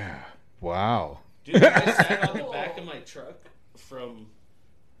yeah, wow. Dude, I sat on the back of my truck from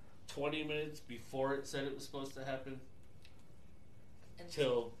 20 minutes before it said it was supposed to happen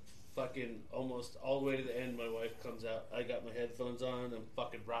till fucking almost all the way to the end. My wife comes out. I got my headphones on. I'm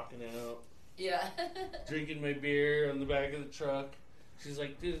fucking rocking out, Yeah. drinking my beer on the back of the truck. She's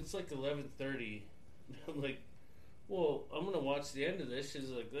like, dude, it's like 11:30. I'm like, well, I'm gonna watch the end of this. She's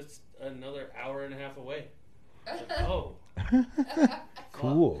like, that's another hour and a half away. I was like, oh,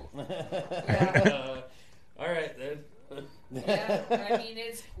 Cool. all right then. Yeah, I mean,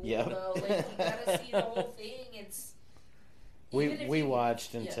 it's cool Yep. though. Like, you gotta see the whole thing. It's even if We you-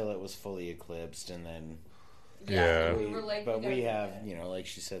 watched yeah. until it was fully eclipsed, and then Yeah. we were like, but we gotta- have, you know, like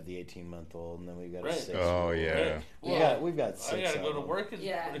she said, the 18-month-old, and then we've got Right. a 6. Oh yeah. Well, We've got I 6. gotta go of to them. work. And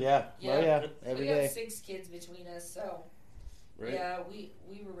Yeah. Yeah. Yeah. Oh yeah. we Every got day. 6 kids between us, so Right? yeah, we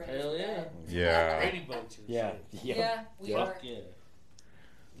were ready. Hell for yeah. that. Yeah. Brady Bunch. and Yeah. shit. Yep. Yeah, we Yep. are. Fuck yeah.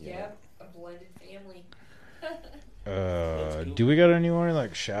 Yep, a blended family. Do we got any more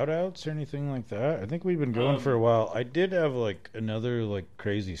like shout outs or anything like that? I think we've been going for a while. I did have like another like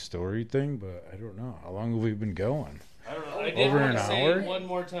crazy story thing, but I don't know. How long have we been going? I don't know. I did Over want an to say hour? one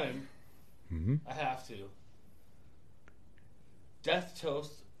more time. Hmm. I have to. Death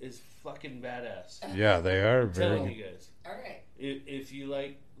Toast is fucking badass. Yeah, they are I'm telling very. you guys. All right. If you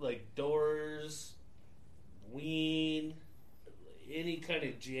like Doors, Ween, any kind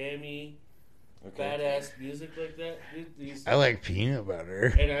of jammy, Okay. badass music like that, dude, these. I like peanut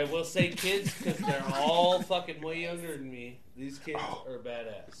butter. And I will say kids because they're all fucking way younger than me. These kids are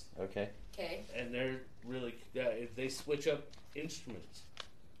badass. Okay. Okay. And they're really if they switch up instruments.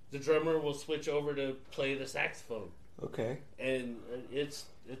 The drummer will switch over to play the saxophone, Okay. and it's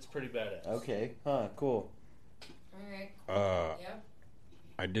pretty badass. Okay. Huh. Cool. All right. Yep.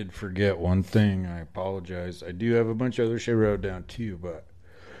 I did forget one thing. I apologize. I do have a bunch of other shit wrote down too, but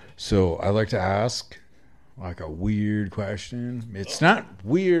so I like to ask like a weird question. It's not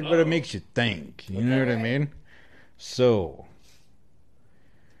weird, but it makes you think. You know what I mean? So,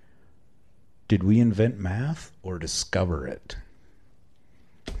 did we invent math or discover it?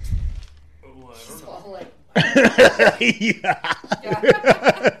 Oh, I don't So know. I'll like, Yeah.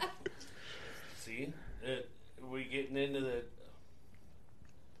 yeah. See, we getting into the.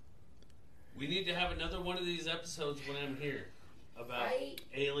 We need to have another one of these episodes when I'm here about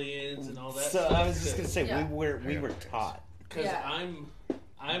aliens and all that. So stuff. I was just gonna say Yeah. we were taught. because Yeah. I'm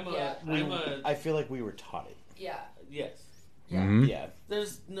Yeah. I feel like we were taught it. Yeah. yes. Yeah. Mhm. Yeah.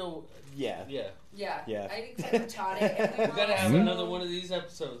 There's no Yeah. yeah. Yeah. Yeah. I think they were taught it. And we We were gotta have also- another one of these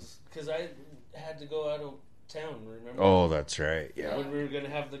episodes because I had to go out of town. Remember? Oh, that's right. Yeah. When we were gonna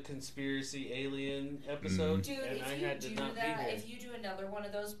have the conspiracy alien episode, Dude, and I if you had to do not that, be here. if you do another one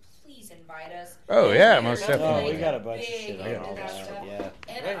of those, please invite us. Oh, yeah, We're most really, definitely. Oh, we got a like, bunch of big shit on into all that that. stuff. Yeah.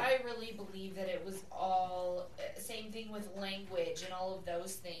 And Right. I really believe that it was all same thing with language and all of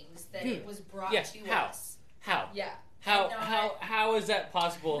those things that it was brought Yeah, to how? us. How? Yeah. How And not- how is that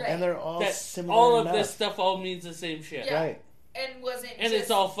possible? Right. And they're all That similar all of enough. this stuff all means the same shit. Yeah. Right. and wasn't And just,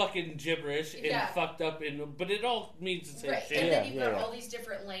 it's all fucking gibberish and Yeah. fucked up, but it all means the same right. shit. And Yeah, then you've yeah, got yeah. all these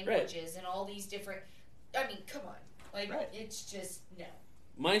different languages and all these different. I mean, come on, like Right. it's just no.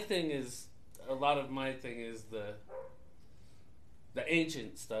 My thing is a lot of my thing is the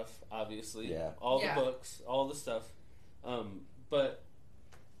ancient stuff, obviously. Yeah. All Yeah. the books, all the stuff. But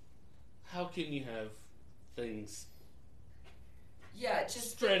how can you have things Yeah,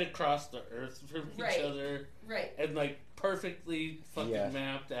 just spread across the earth from Right. each other right. and like perfectly fucking Yeah.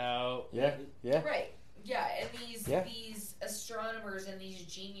 mapped out? Yeah. Yeah. Right. Yeah, and Yeah. these astronomers and these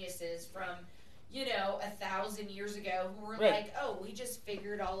geniuses from 1,000 years ago who were Right. like, "Oh, we just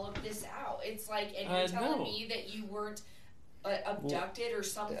figured all of this out." It's like, and you're I telling know. me that you weren't abducted or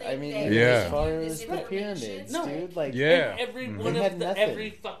something. I mean, that Yeah. gave as you far this as the information? pyramids, No. dude, like Yeah. And every Mhm. one They had of nothing. every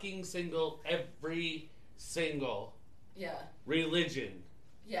fucking single Yeah, religion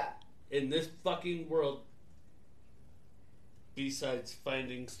yeah, in this fucking world, besides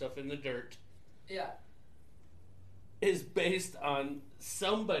finding stuff in the dirt, yeah, is based on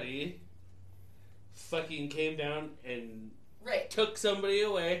somebody fucking came down and right. took somebody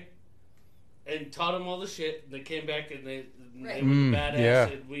away and taught them all the shit. And they came back and they Right. were the badass yeah.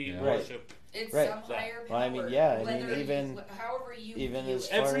 and we Yeah. worship. It's Right. some higher power. Well, I mean, yeah, I mean, whether even- however you Even view as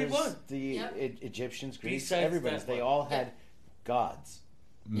it. far Everyone. as the Yep. Egyptians, Greeks, Besides everybody's, that they one. all had gods.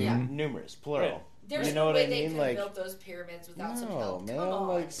 Yeah. Numerous, plural. Right. There's You no know what way I they mean? could Like, have built those pyramids without some no, help. man, Come on.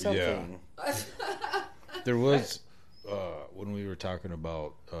 like something. There was when we were talking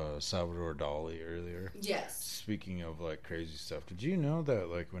about Salvador Dali earlier. Yes. Speaking of like crazy stuff, did you know that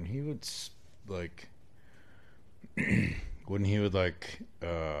like when he would like when he would like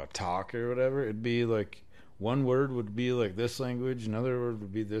talk or whatever, it'd be like one word would be like this language, another word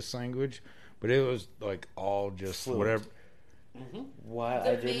would be this language, but it was like all just Fluent. whatever. Why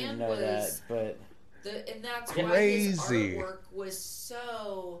The I didn't man know that, was- but And that's Crazy. why his artwork was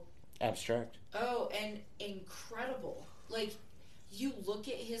so abstract. and incredible. Like, you look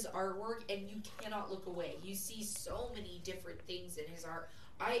at his artwork and you cannot look away. You see so many different things in his art.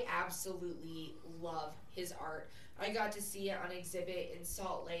 I absolutely love his art. I got to see it on exhibit in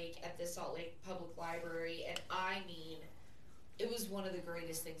Salt Lake at the Salt Lake Public Library, and I mean, it was one of the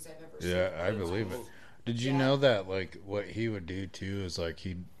greatest things I've ever seen. Yeah, I It was believe it. Did you Yeah. know that like what he would do too is like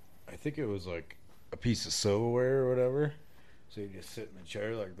I think it was like a piece of silverware or whatever. So he'd just sit in a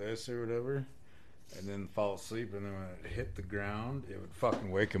chair like this or whatever, and then fall asleep, and then when it hit the ground, it would fucking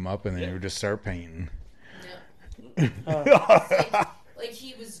wake him up, and then he would just start painting. Like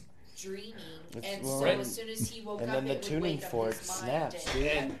he was dreaming, It's- and well, so right. as soon as he woke And up, then the it would tuning wake up fork his mind. snaps,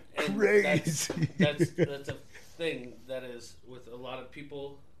 and- dude. And Crazy. That's a thing that is with a lot of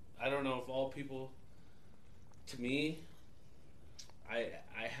people. I don't know if all people. To me, I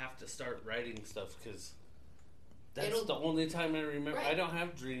have to start writing stuff because that's It'll- the only time I remember. Right. I don't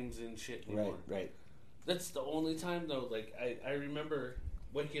have dreams and shit anymore. Right. That's the only time though. Like I remember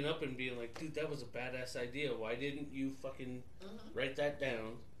waking up and being like, dude, that was a badass idea. Why didn't you fucking write that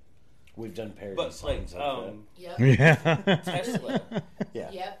down? We've done parody But like, songs like Yep. Yeah. Tesla, that.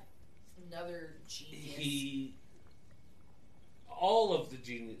 Yeah. Yep. Another genius. all of the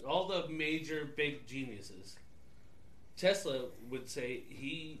genius, all the major big geniuses, Tesla would say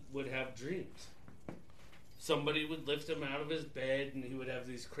he would have dreams. Somebody would lift him out of his bed and he would have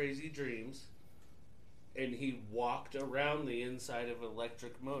these crazy dreams, and he walked around the inside of an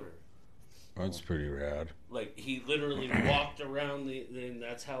electric motor. That's pretty rad. Like, he literally walked around and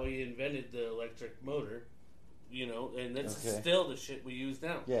that's how he invented the electric motor, you know, and that's Okay. still the shit we use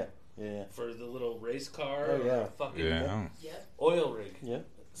now. Yeah. Yeah. For the little race car Oh, or yeah. a fucking Yeah. Yep. oil rig. Yeah.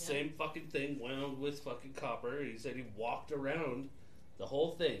 Same fucking thing, wound with fucking copper. He said he walked around the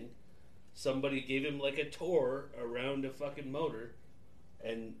whole thing. Somebody gave him like a tour around a fucking motor,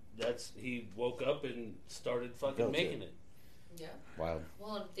 and he woke up and started fucking Built making it. it. Yeah. Wild.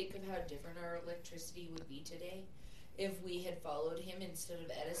 Well, and think of how different our electricity would be today if we had followed him instead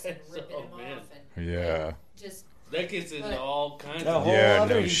of Edison ripping him man. off and Yeah. just. That gets into But- all kinds A of whole Yeah,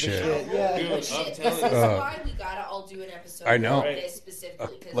 other no heap of shit. Yeah. Dude, I'm Shit, telling this is you. why we gotta all do an episode I know. about this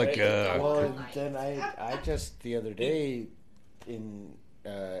specifically. 'Cause Like, we could go Well, all and night. then I just the other day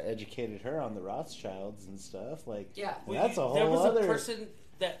educated her on the Rothschilds and stuff. Like, Yeah. and that's a There whole was other. a person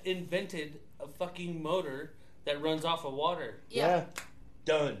that invented a fucking motor that runs off of water. Yeah.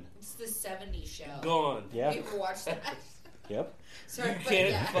 Done. It's the 70s show. Gone. Yeah. You ever watch that? Yep. Sorry, You but can't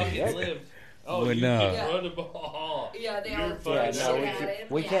yeah. fucking Yeah. live. Oh, When, you can Yeah. run a ball. Yeah, they You're all Yeah. throw fucking shit No, we, at can, him.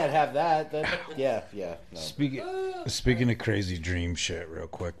 we Yeah. can't have that. Yeah. No. Speaking of crazy dream shit, real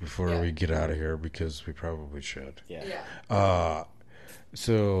quick before Yeah. we get out of here, because we probably should. Yeah. Yeah.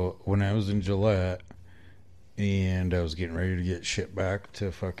 So when I was in Gillette and I was getting ready to get shipped back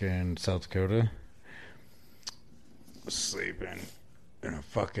to fucking South Dakota, sleeping,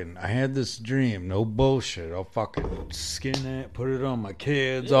 and I had this dream, no bullshit. I'll fucking skin it, put it on my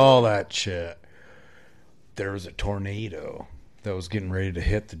kids, all that shit. There was a tornado that was getting ready to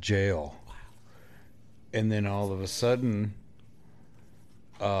hit the jail. And then all of a sudden,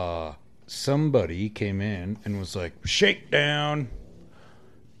 somebody came in and was like, "Shakedown."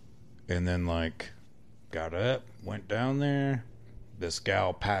 And then, like, got up, went down there. This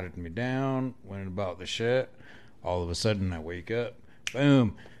gal patted me down, went about the shit. All of a sudden, I wake up.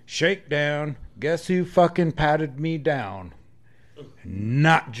 Boom. Shakedown. Guess who fucking patted me down?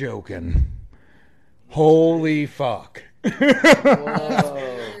 Not joking. Holy fuck.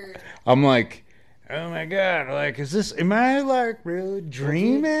 Whoa. I'm like, oh my god, like, am I like really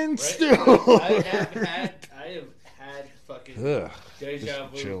dreaming Right? still? I have had fucking Ugh, deja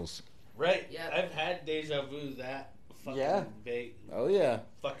vu. chills. Right. Yeah. I've had deja vu that fucking Yeah. va- Oh yeah.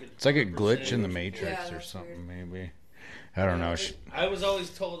 fucking It's like a glitch in the 100%. Matrix Yeah, or that's something, maybe. I don't know. I was always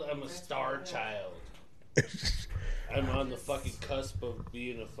told I'm a star child. I'm on the fucking cusp of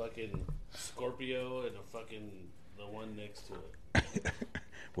being a fucking Scorpio and a fucking the one next to it.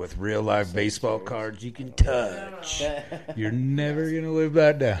 with real live baseball cards you can touch. You're never going to live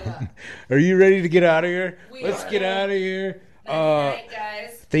that down. Are you ready to get out of here? Let's get out of here. Night,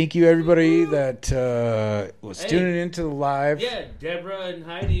 guys. Thank you, everybody that was tuning into the live. Yeah, Deborah and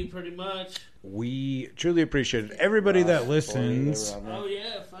Heidi, pretty much. We truly appreciate it. Everybody that listens. Oh,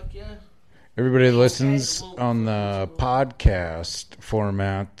 yeah, fuck yeah. Everybody that listens on the podcast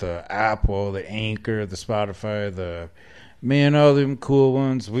format, the Apple, the Anchor, the Spotify, all them cool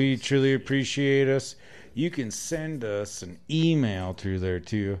ones. We truly appreciate us. You can send us an email through there,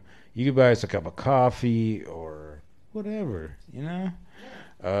 too. You can buy us a cup of coffee or whatever, you know?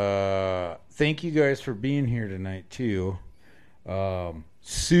 Thank you guys for being here tonight, too.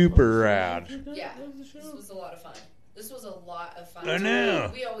 Super rad. Yeah, this was a lot of fun. This was a lot of fun. I know.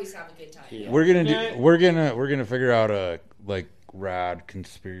 We always have a good time. Yeah. We're gonna figure out a rad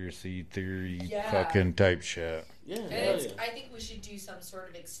conspiracy theory fucking type shit. Yeah, And hell it's, yeah. I think we should do some sort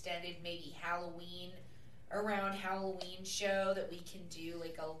of extended, maybe Halloween show that we can do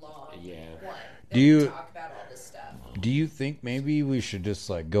like a long one. That we talk about all this stuff. Do you think maybe we should just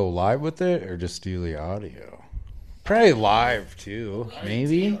go live with it or just do the audio? Probably live too.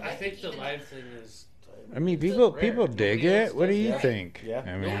 Maybe. I think the live thing is... I mean, people dig it. else What do does you that. think? Yeah.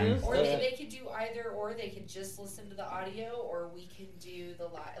 I mean, Or they could do either, or they could just listen to the audio, or we can do the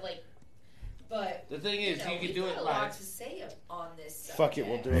live. But The thing is, you we can do got it a lot live. to say on this subject. Fuck it,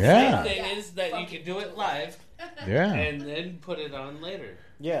 we'll do it. Yeah. The thing is that you can do it live yeah. and then put it on later.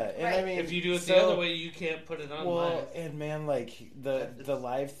 Yeah, and I Right. mean, If you do it so- the other way, you can't put it on Well, live. and man, the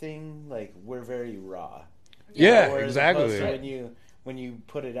live thing, we're very raw. Yeah, Whereas opposed to exactly. when you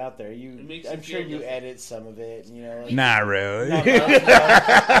put it out there, It makes I'm you sure feel you different. edit some of it, Not really. No,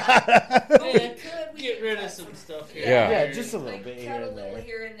 But we could. We Get could cut cut some some stuff here. Yeah. Yeah, just a little bit cut here a and little there.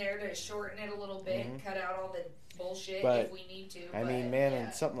 here and there to shorten it a little bit, Mhm. cut out all the bullshit But, if we need to. I but, mean, man, yeah.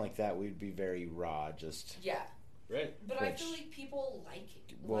 and something like that, we'd be very raw. Just Yeah, Right. but I Which- feel like people like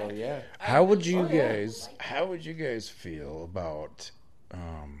it. well, like yeah. it. I How would really you like it. guys? How would you guys feel about?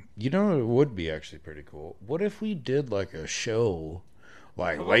 It would be actually pretty cool. What if we did a show,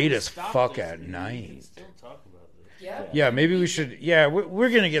 late as Stop fuck this, at maybe we night? can still talk about this. Yeah. Yeah, maybe we should. Yeah, we're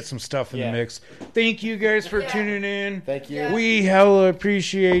gonna get some stuff in Yeah. the mix. Thank you guys for Yeah. tuning in. Thank you. Yeah. We hella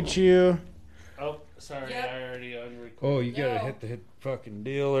appreciate you. Oh, sorry, Yep. I already unrecorded. Oh, you gotta No. hit the fucking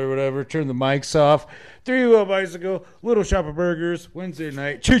deal or whatever. Turn the mics off. 3-Wheel Bicycle, Little Shop of Burgers, Wednesday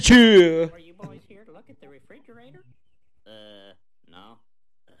night. Choo choo. Are you boys here to look at the refrigerator? No.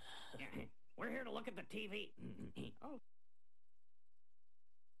 We're here to look at the TV. Oh.